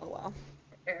 Oh well.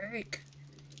 Eric.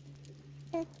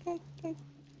 Cake, cake, cake.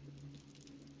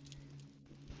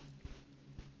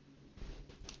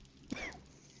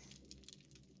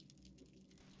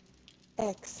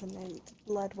 Excellent.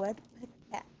 Bloodwed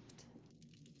cat.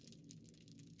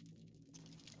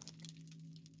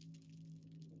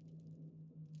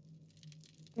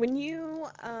 When you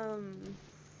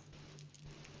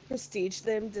prestige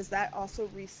them, does that also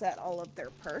reset all of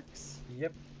their perks?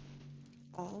 Yep.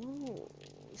 Oh,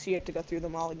 so you have to go through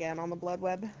them all again on the blood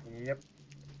web? Yep.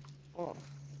 Oh.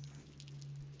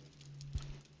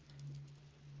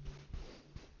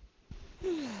 Oh,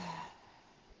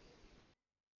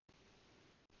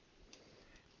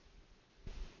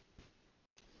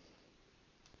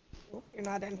 you're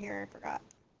not in here, I forgot.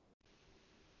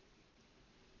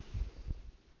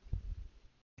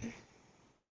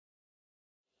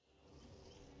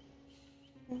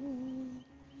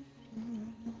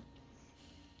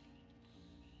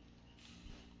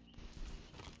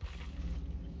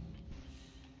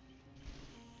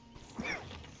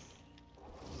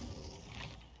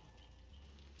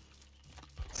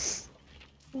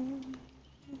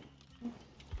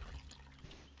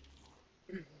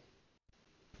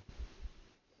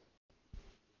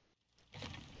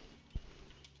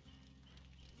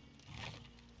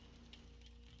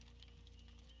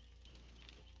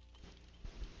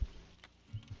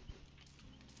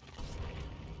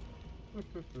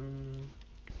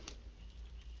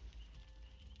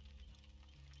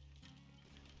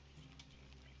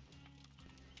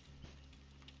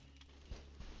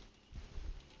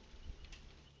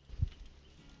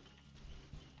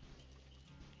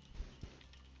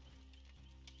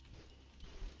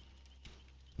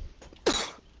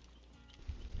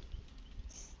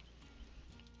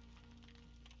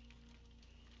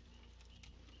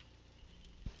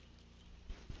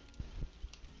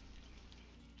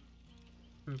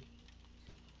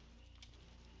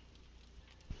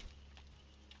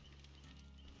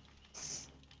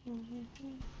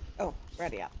 Oh,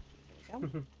 ready up. There we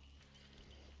go.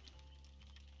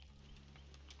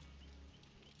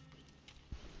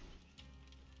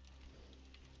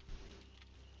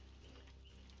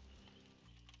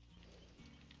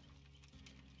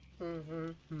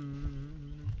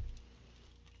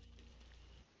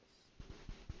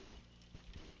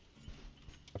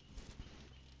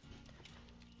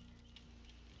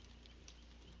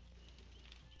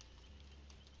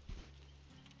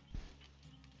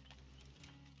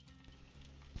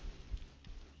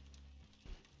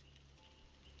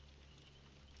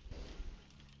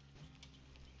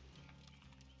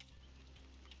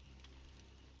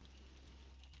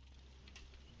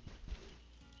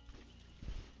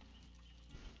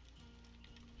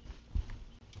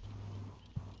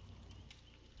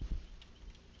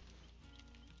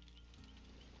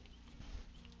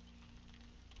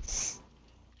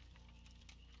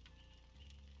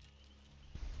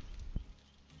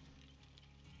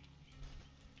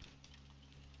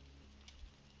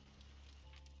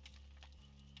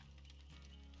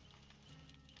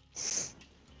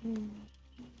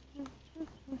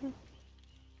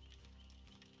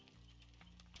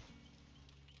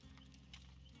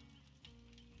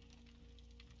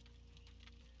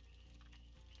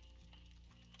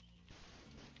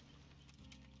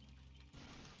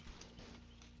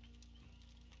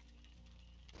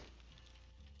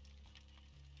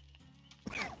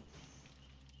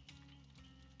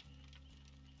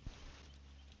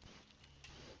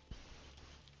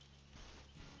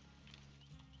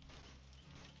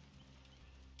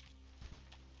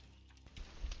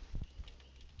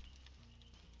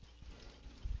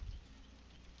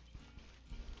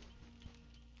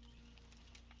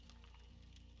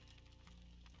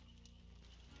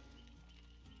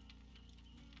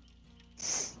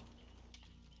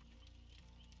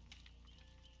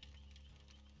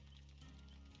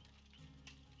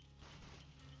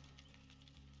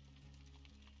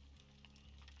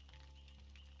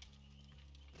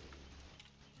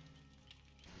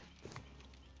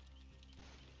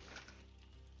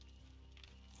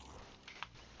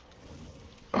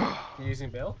 You using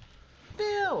Bill?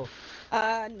 Bill!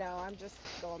 No, I'm just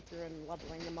going through and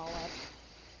leveling them all up.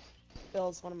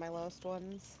 Bill's one of my lowest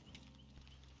ones.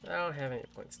 I don't have any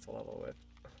points to level with.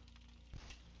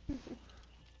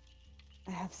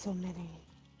 I have so many.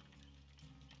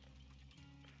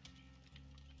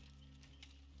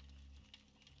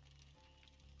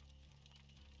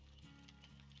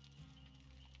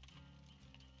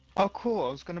 Oh, cool. I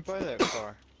was gonna buy that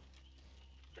car.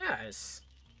 Yes.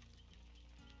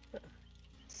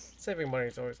 Saving money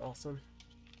is always awesome.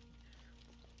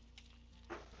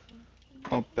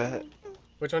 I'll bet.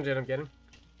 Which one did I'm getting?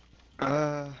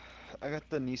 I got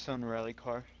the Nissan Rally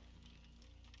car.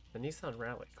 The Nissan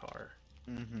Rally car.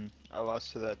 I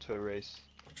lost to that to a race.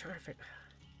 I'm trying to figure.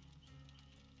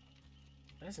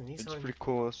 That's a Nissan. It's pretty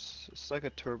cool. It's like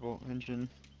a turbo engine,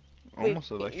 Wait,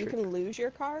 almost electric. you can lose your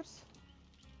cars?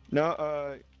 No,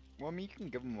 well, I mean, you can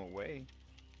give them away.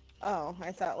 Oh,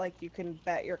 I thought like you can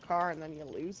bet your car and then you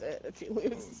lose it if you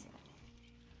lose.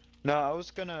 No, I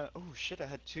was gonna. Oh shit! I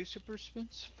had 2 super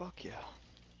spins. Fuck yeah.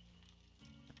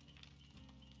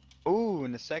 Oh,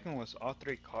 and the second was all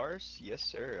 3 cars. Yes,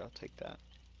 sir. I'll take that.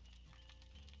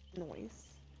 Noise.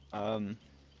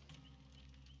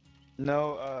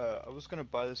 No, I was gonna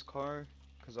buy this car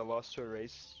because I lost to a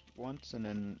race once, and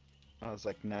then I was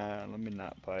like, nah, let me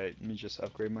not buy it. Let me just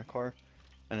upgrade my car,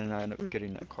 and then I ended up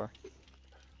getting that car.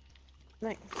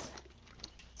 Nice.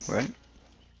 Right?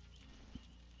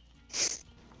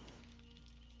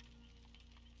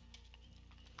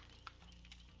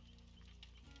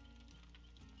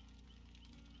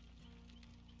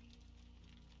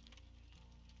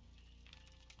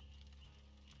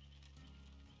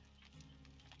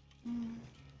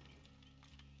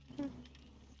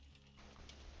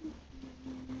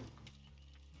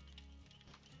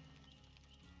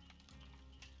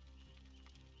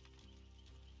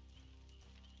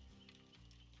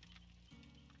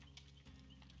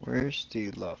 Where's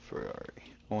the LaFerrari?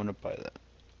 I want to buy that.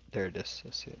 There it is. I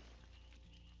see it.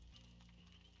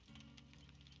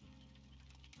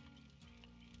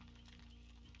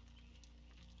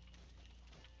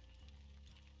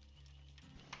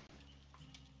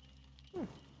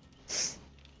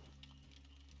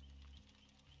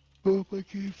 Oh, my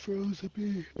game froze a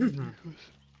bit.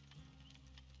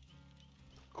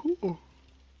 Cool.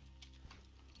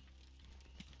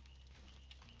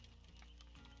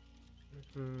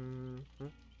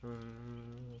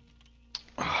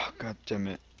 Oh, god damn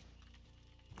it.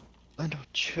 Lando,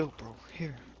 chill, bro.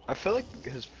 Here. I feel like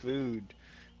his food.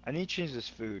 I need to change this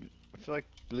food. I feel like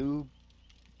Blue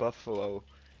Buffalo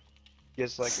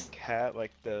gets like a cat,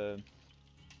 like the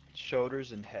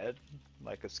shoulders and head,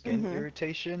 like a skin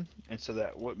irritation, and so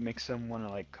that what makes them want to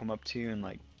like come up to you and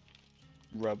like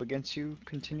rub against you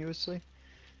continuously.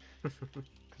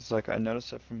 Cause like I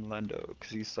noticed that from Lando, cause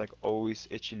he's like always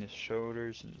itching his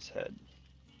shoulders and his head.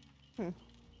 Like,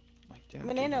 damn, I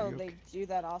mean, I dude, are know you they okay? do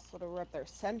that also to rub their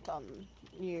scent on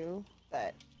you,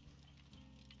 but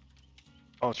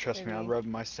Oh, trust me, I maybe rub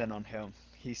my scent on him.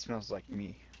 He smells like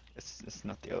me. It's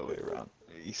not the other way around.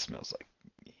 He smells like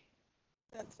me.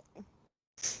 that's fine.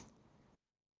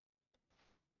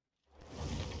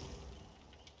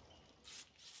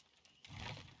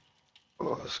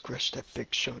 Oh, scratch that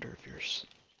big shoulder of yours.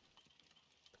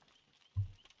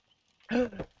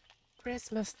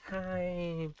 Christmas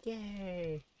time!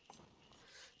 Yay!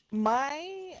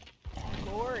 My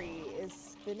lorry is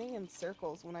spinning in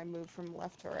circles when I move from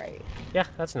left to right. Yeah,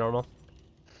 that's normal.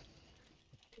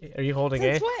 Are you holding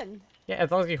Since A? when? Yeah,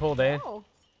 as long as you hold A. No.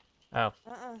 Oh.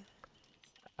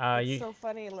 It's You so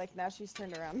funny, like now she's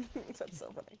turned around. That's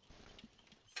so funny.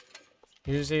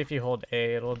 usually if you hold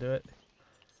A, it'll do it.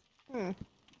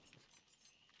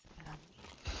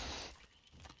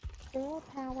 Full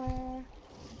power.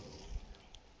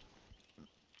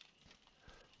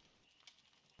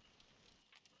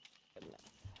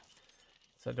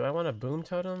 So do I want a boom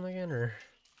totem again, or?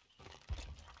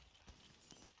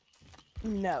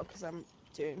 No, because I'm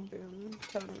doing boom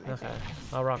totem. Okay,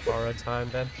 I'll rock borrowed time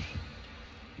then.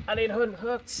 I need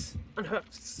hooks!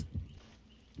 Unhooks!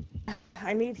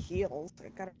 I need heals. I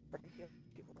gotta heal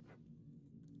people.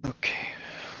 Okay.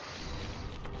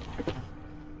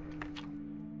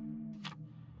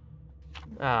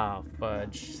 Oh,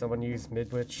 fudge. Someone used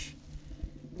Midwich.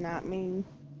 Not me.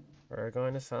 We're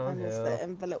going to I Silent missed Hill. the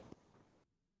envelope.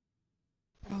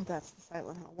 Oh, that's the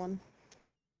Silent Hill one.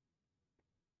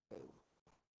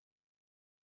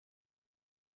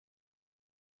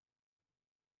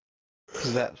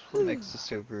 Cause that's what makes a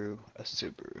Subaru a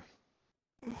Subaru.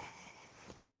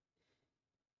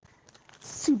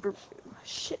 Subaru.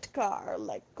 Shit car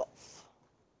like golf.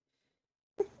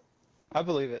 I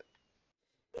believe it.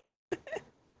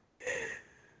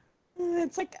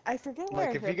 It's like, I forget where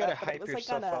Like I if you heard gotta that, but it hype was like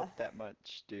on yourself a... up that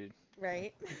much, dude.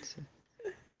 Right?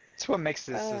 It's what makes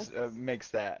this makes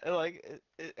that. Like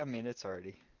I mean, it's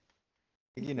already.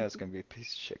 You know, it's gonna be a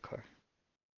piece of shit car.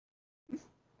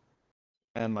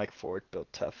 And like Ford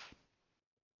built tough.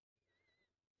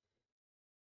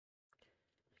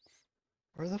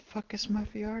 Where the fuck is my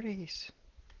VRDs?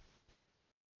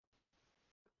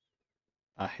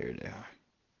 Ah, here they are.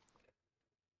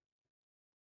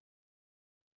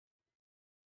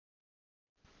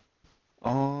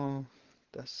 Oh,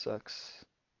 that sucks.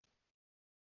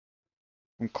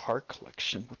 From car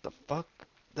collection, what the fuck?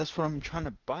 That's what I'm trying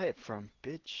to buy it from,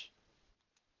 bitch.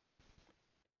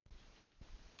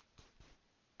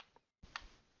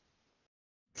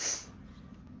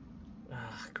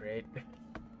 Ah, great.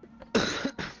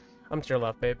 I'm to your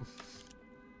left, babe.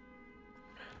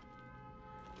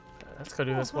 Let's go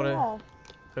do this one.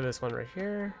 Do this one right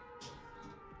here.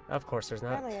 Of course, there's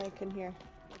not. Apparently I can hear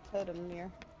a totem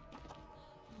near.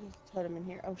 There's a totem in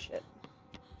here. Oh shit.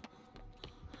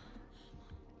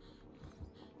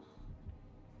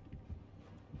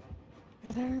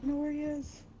 I don't know where he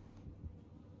is.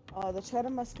 Oh, the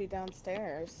totem must be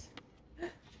downstairs.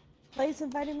 Clay's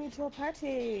invited me to a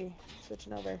party.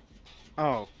 Switching over.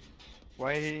 Oh,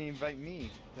 why did he invite me?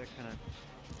 That kind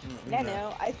of.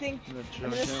 No, I think. I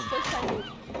mean, this is the first time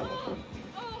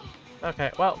we. Okay,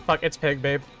 well, fuck, it's Pig,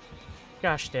 babe.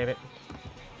 Gosh damn it.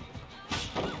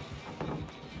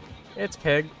 It's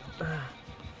Pig.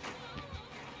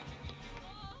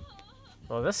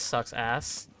 Well, this sucks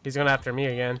ass. He's going after me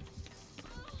again.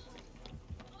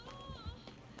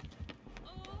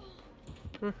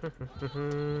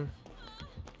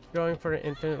 Going for an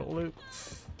infinite loop.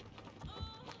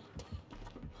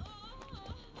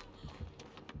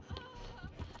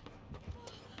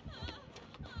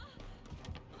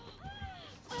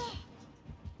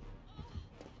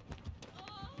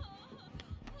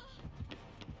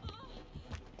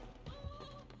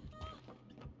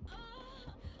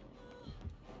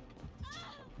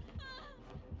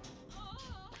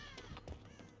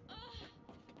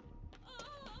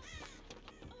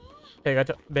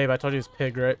 Pig, babe, I told you it's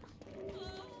Pig, right?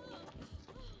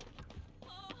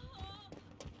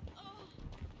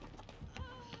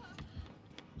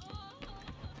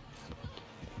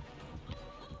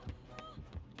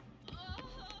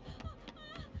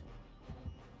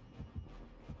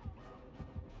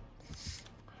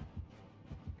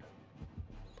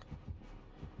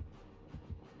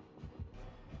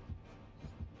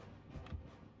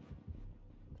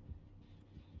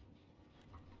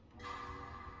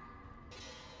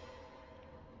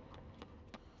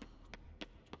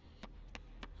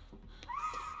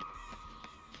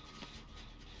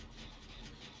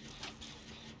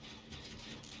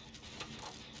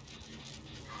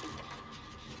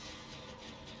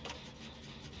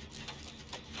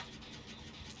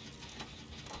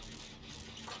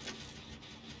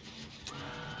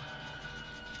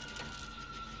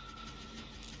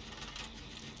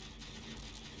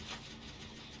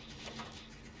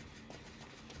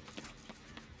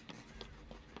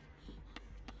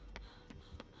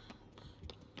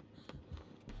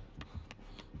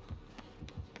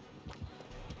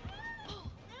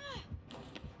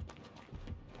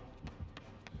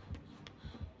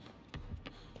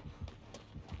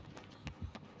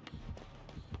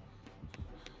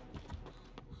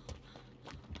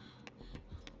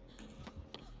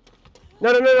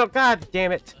 No, no, no, no, god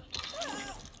damn it.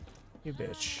 You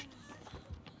bitch.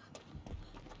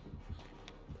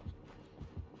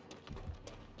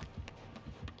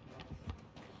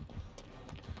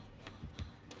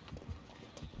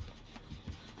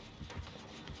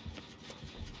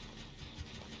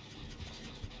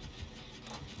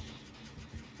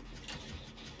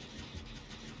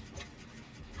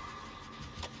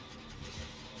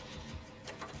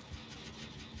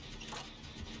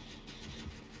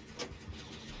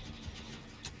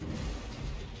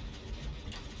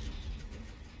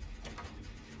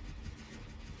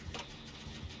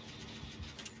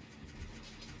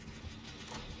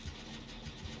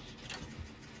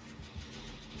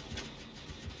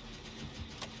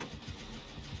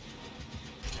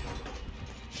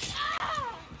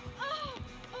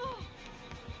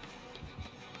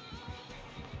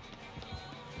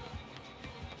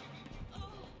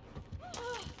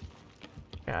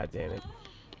 God damn it.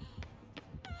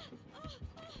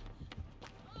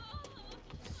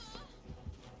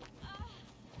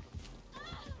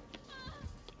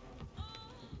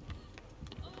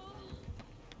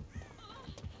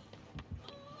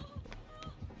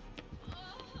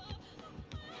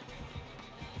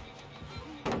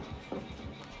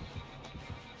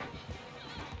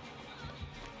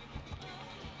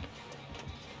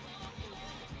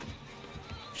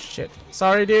 Shit.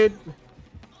 Sorry, dude.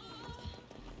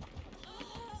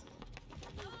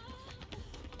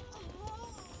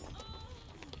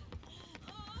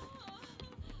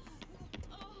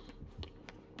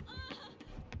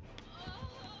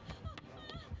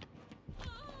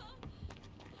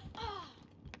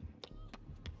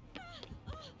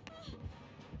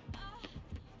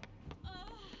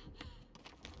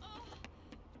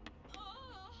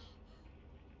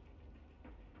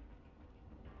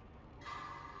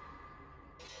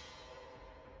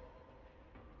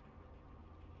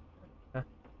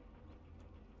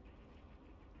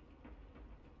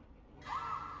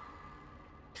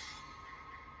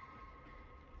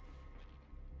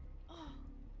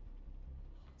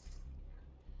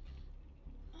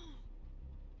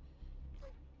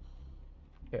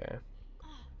 Okay.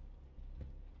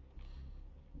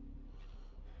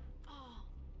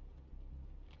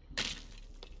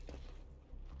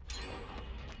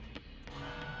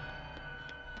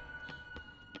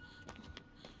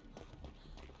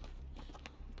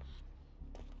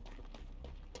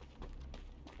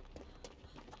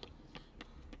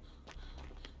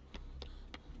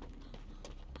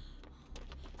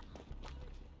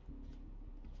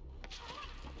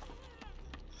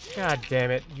 God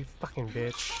damn it, you fucking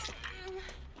bitch.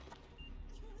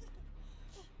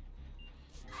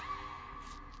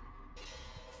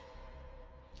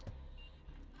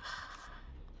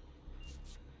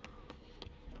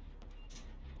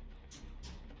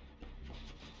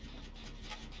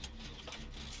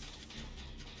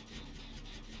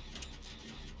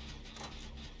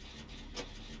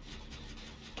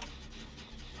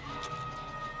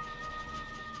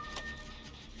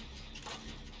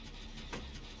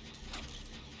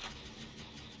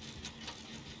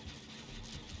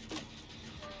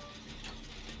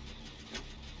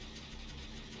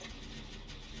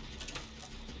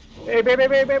 Hey, baby,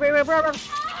 baby, baby, baby, brother.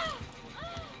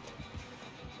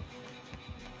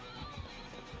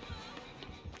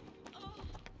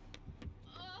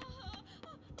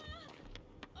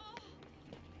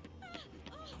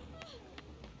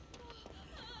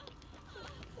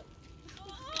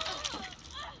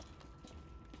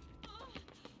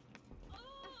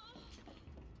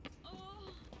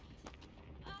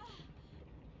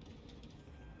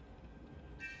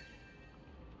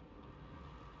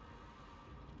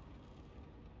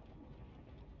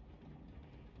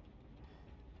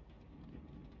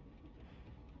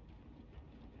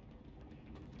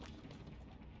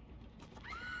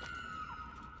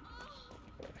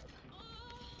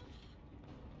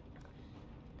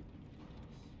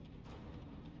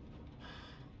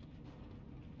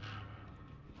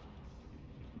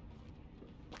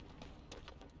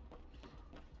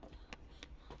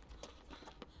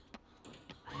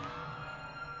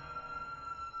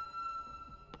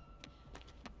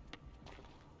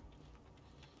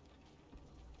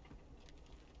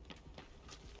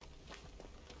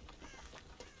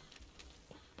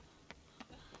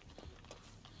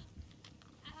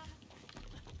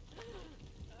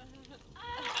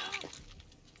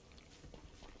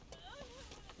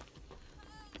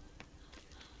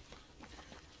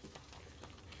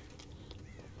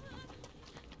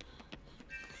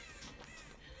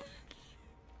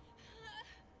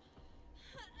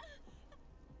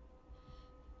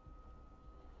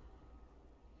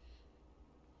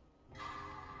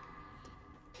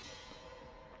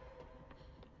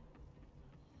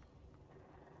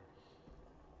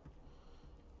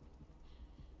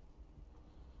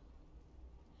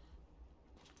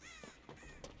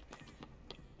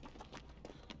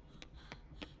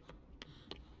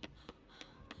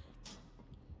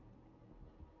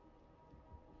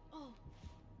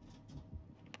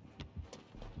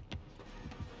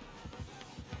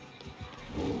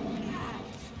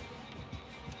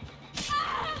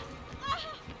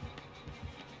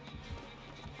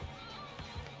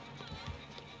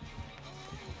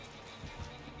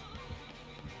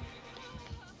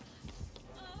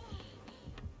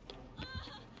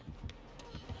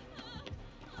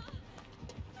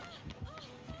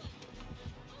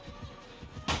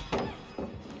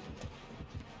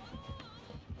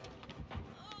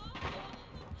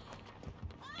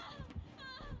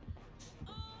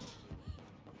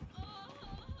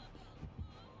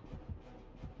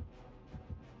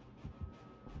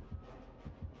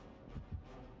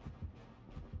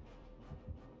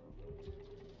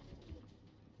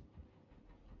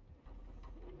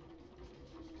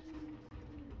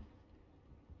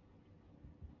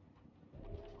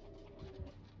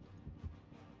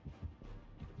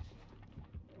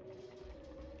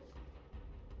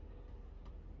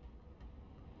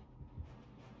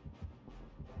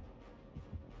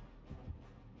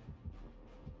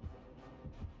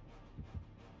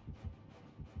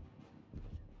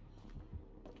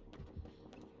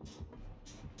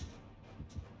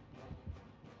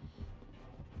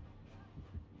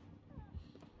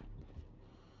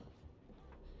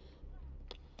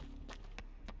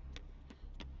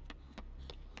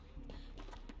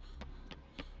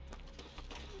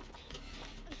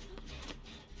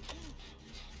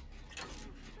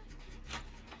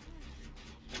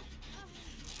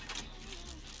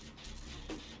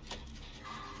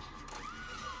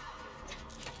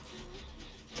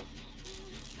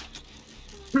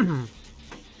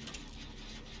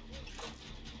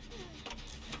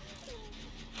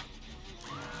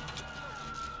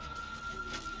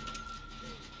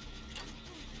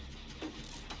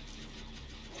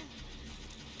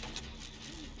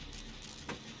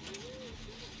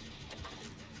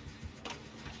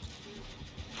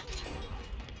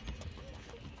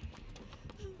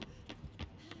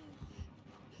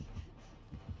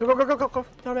 Go, go, go, go, go, go,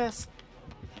 dumbass.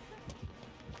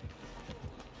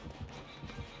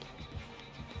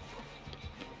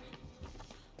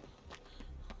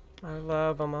 My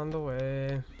love, I'm on the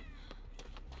way.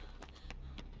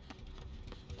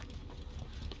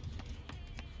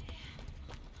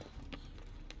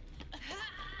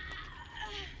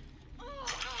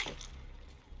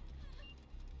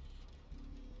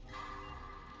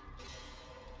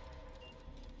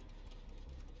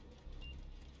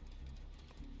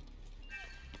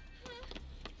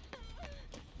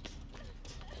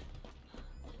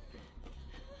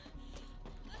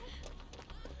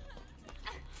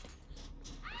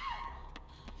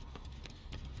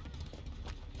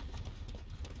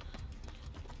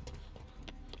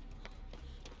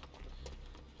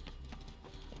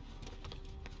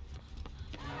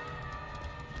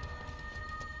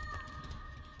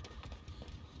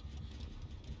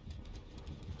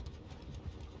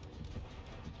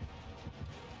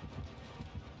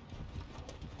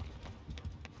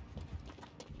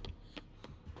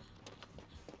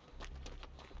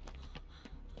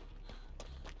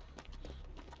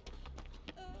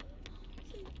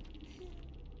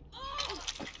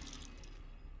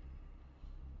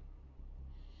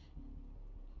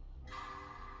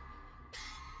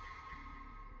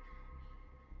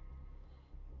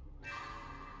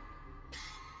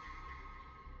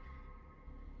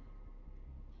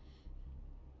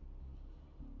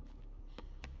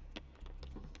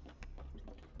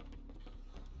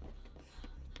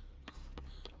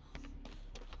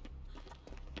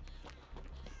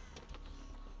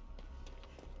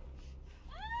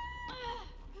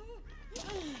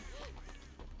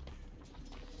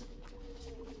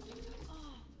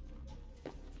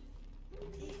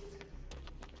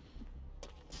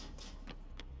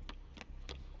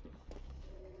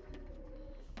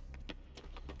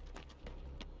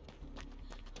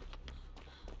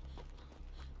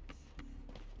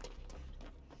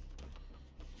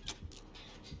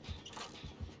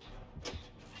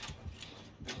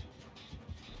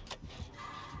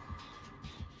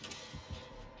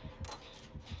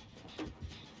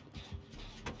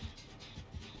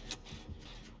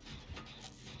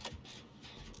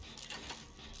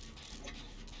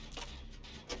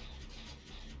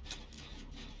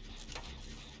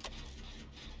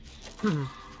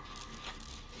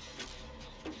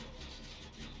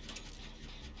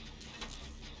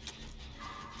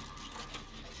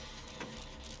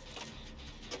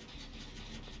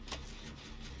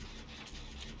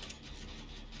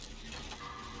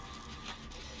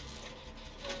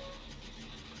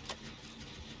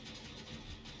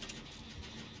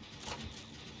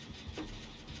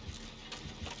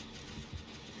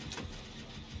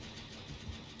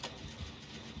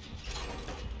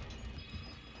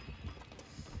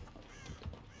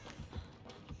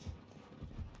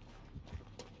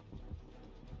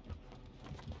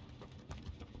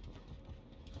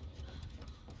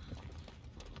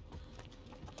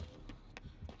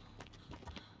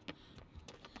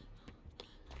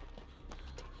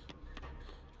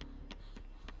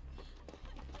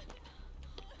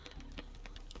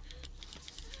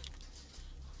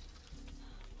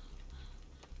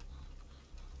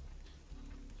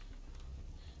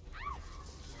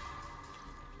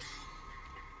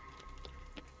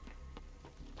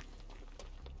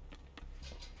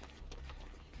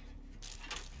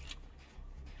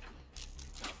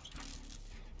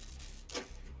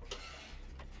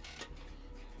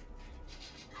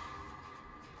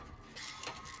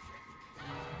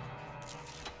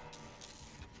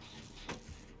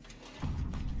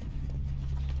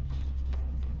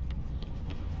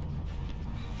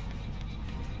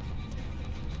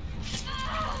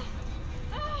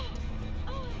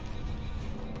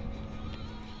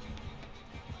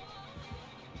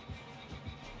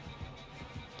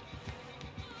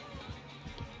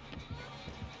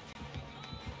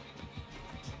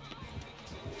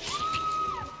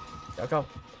 Go.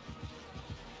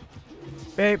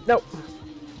 Babe, no.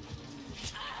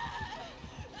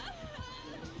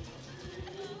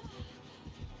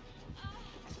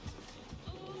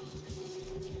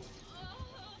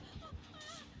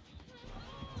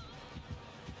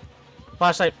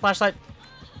 Flashlight, flashlight.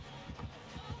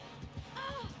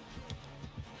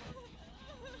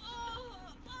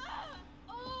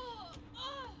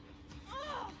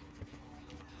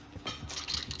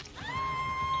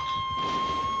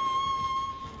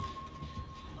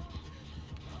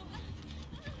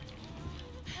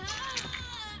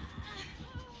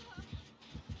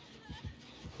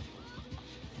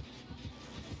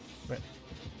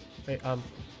 Wait,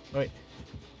 wait.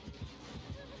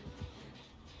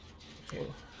 Okay,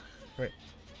 wait.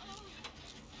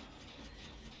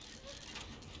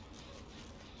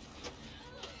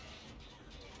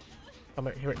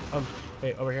 Wait, here,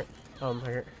 wait, over here. Right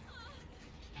here.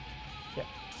 Yeah.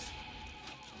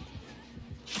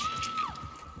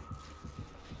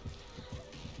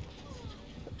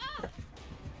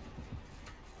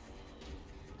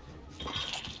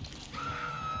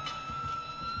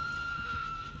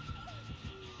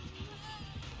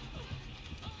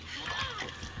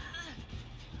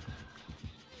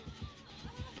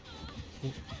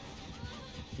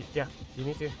 Yeah, you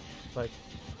need to, like,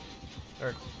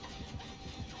 or,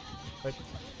 like,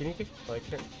 you need to, like,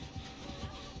 here.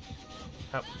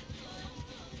 Out.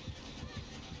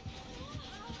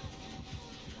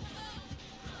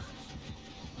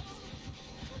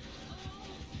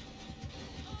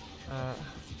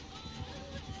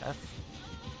 F.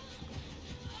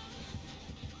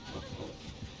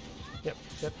 Yep,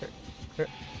 here. Here.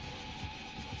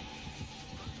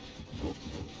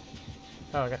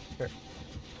 Oh, okay, here.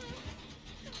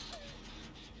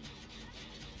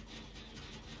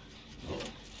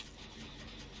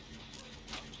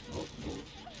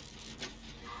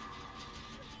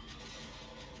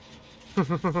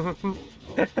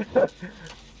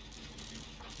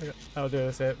 I'll do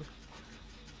this it.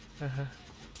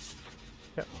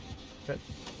 Yep. Good.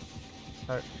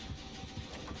 Alright.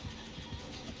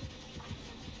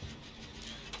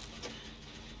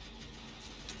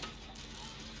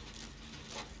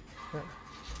 Okay.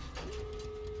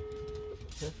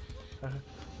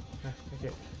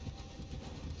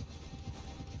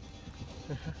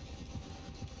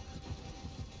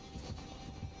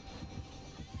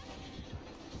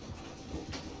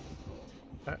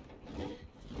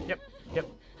 Yep. Yep.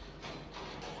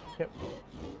 Yep.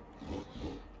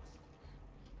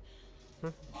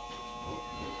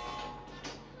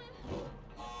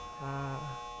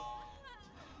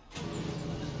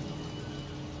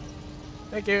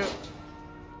 Thank you.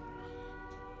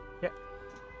 Yeah.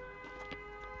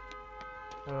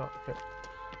 Oh, okay.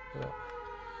 No.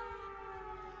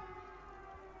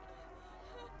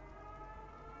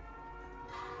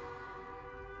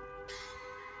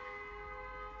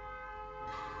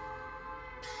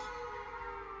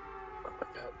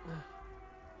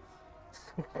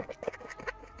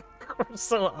 I'm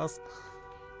so lost.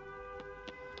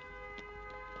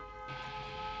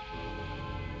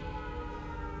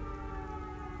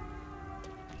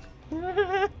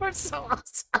 That's so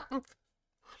awesome.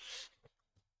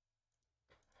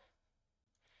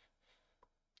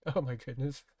 Oh my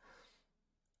goodness.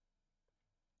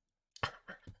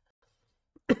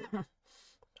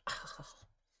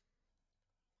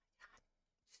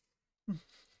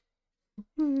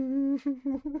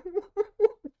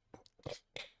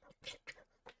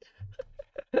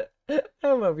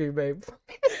 I love you, babe.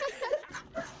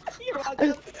 You're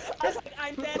welcome. I was like,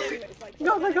 I'm dead anyways. Like,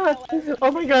 Oh my just god! gonna kill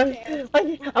Oh my god!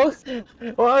 I was,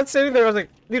 well, I was sitting there. I was like,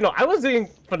 I was doing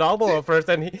phenomenal at first,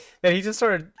 and then he just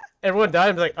started. Everyone died.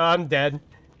 I was like, oh, I'm dead.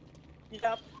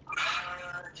 Yep.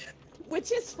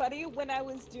 Which is funny when I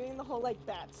was doing the whole like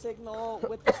bat signal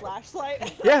with the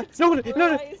flashlight. Yeah.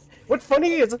 No. What's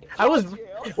funny is I was.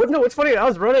 What's funny? I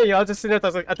was running. I was just sitting there. I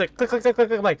was like, at the click, click, click, click,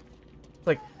 click, like.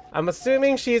 I'm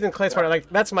assuming she's in Clay's party. Like,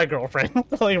 that's my girlfriend.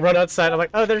 Like, run outside. I'm like,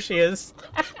 oh, there she is.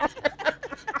 I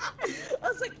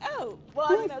was like, oh, well,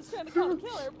 I mean, I was trying to call a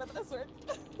killer, but this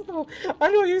worked. Oh, I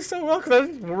know you so well because I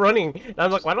was running. And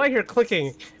I'm like, why do I hear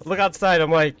clicking? I look outside. I'm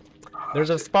like, there's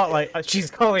a spotlight. She's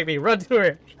calling me. Run to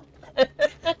her.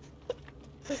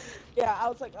 Yeah, I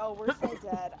was like, oh, we're so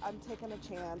dead. I'm taking a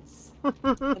chance. And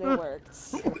it worked.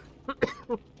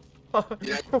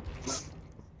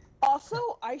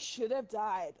 Also, I should have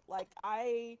died. Like,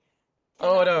 I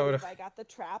Oh no! I got the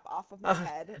trap off of my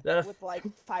head no. with like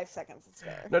 5 seconds to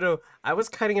spare. No, I was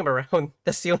kiting him around.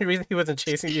 That's the only reason he wasn't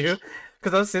chasing you.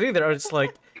 Because I was sitting there, I was just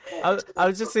like, I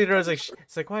was just sitting there, I was like,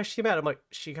 it's like, why is she mad? I'm like,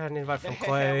 she got an invite from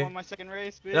Clay. I won my second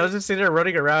race, bitch. And I was just sitting there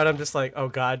running around, I'm just like, oh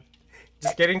god.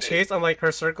 Just getting chased, I'm like,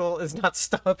 her circle is not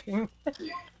stopping.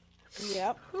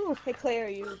 Yep. Hey Clay, are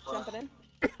you jumping in?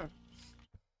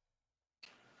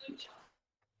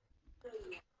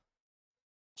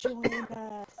 Join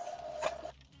us.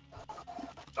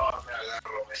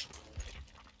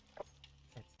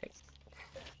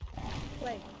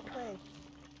 Clay.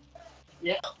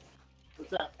 Yeah.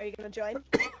 What's up? Are you gonna join?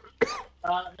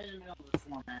 I'm in the middle of the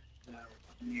format.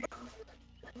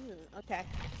 Okay.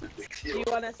 Do you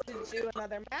want us to do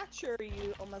another match, or are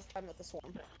you almost done with the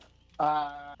swarm?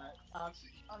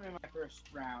 I'm in my first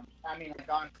round. I mean, like,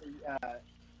 honestly,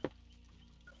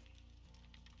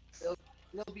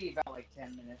 it'll be about like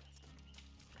 10 minutes.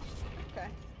 Okay.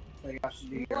 Like, I should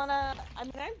be You here. wanna? I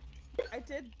mean, I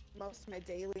did most of my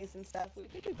dailies and stuff. We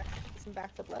could do some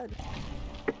Back for Blood.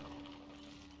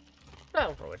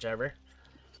 Oh, for whichever.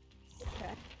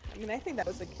 Okay. I mean, I think that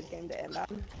was a good game to end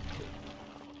on.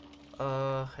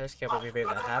 I just can't believe we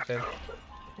made that happen.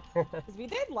 Because we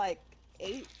did like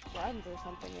 8 runs or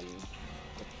something, and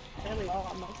fairly well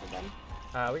on most of them.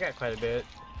 We got quite a bit.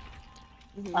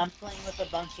 I'm playing with a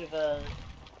bunch of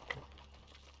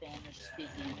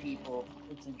Spanish-speaking people.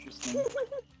 It's interesting.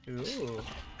 Ooh.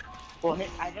 Well, hey,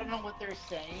 I don't know what they're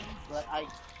saying, but I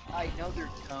know their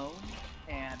tone,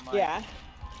 and like, Yeah.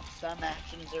 some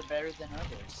actions are better than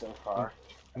others so far.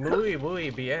 Muy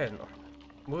bien.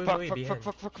 Muy bien.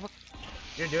 Fuck.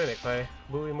 You're doing it, Clay.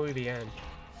 Muy bien.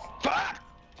 Fuck!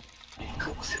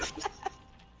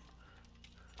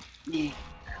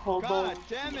 God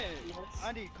damn it!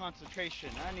 I need concentration.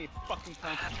 I need fucking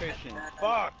concentration.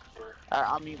 Fuck!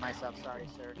 I'll mute myself, sorry,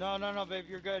 sir. No, babe,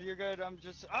 you're good. I'm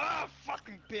just.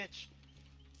 Fucking bitch!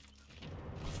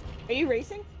 Are you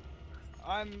racing?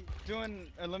 I'm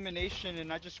doing elimination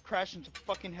and I just crashed into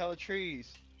fucking hella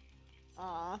trees.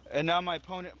 Aw. And now my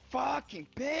opponent. Fucking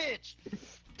bitch!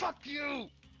 Fuck you!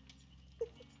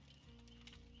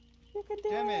 You can do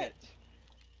Damn it!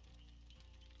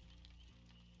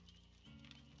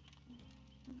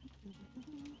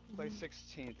 Play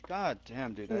 16th. God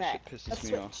damn, dude, that Okay, shit pisses let's me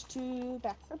switch off. to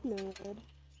Back for Blood.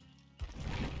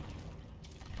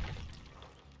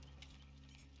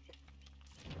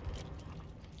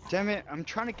 Damn it, I'm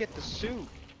trying to get the suit.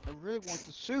 I really want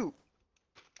the suit.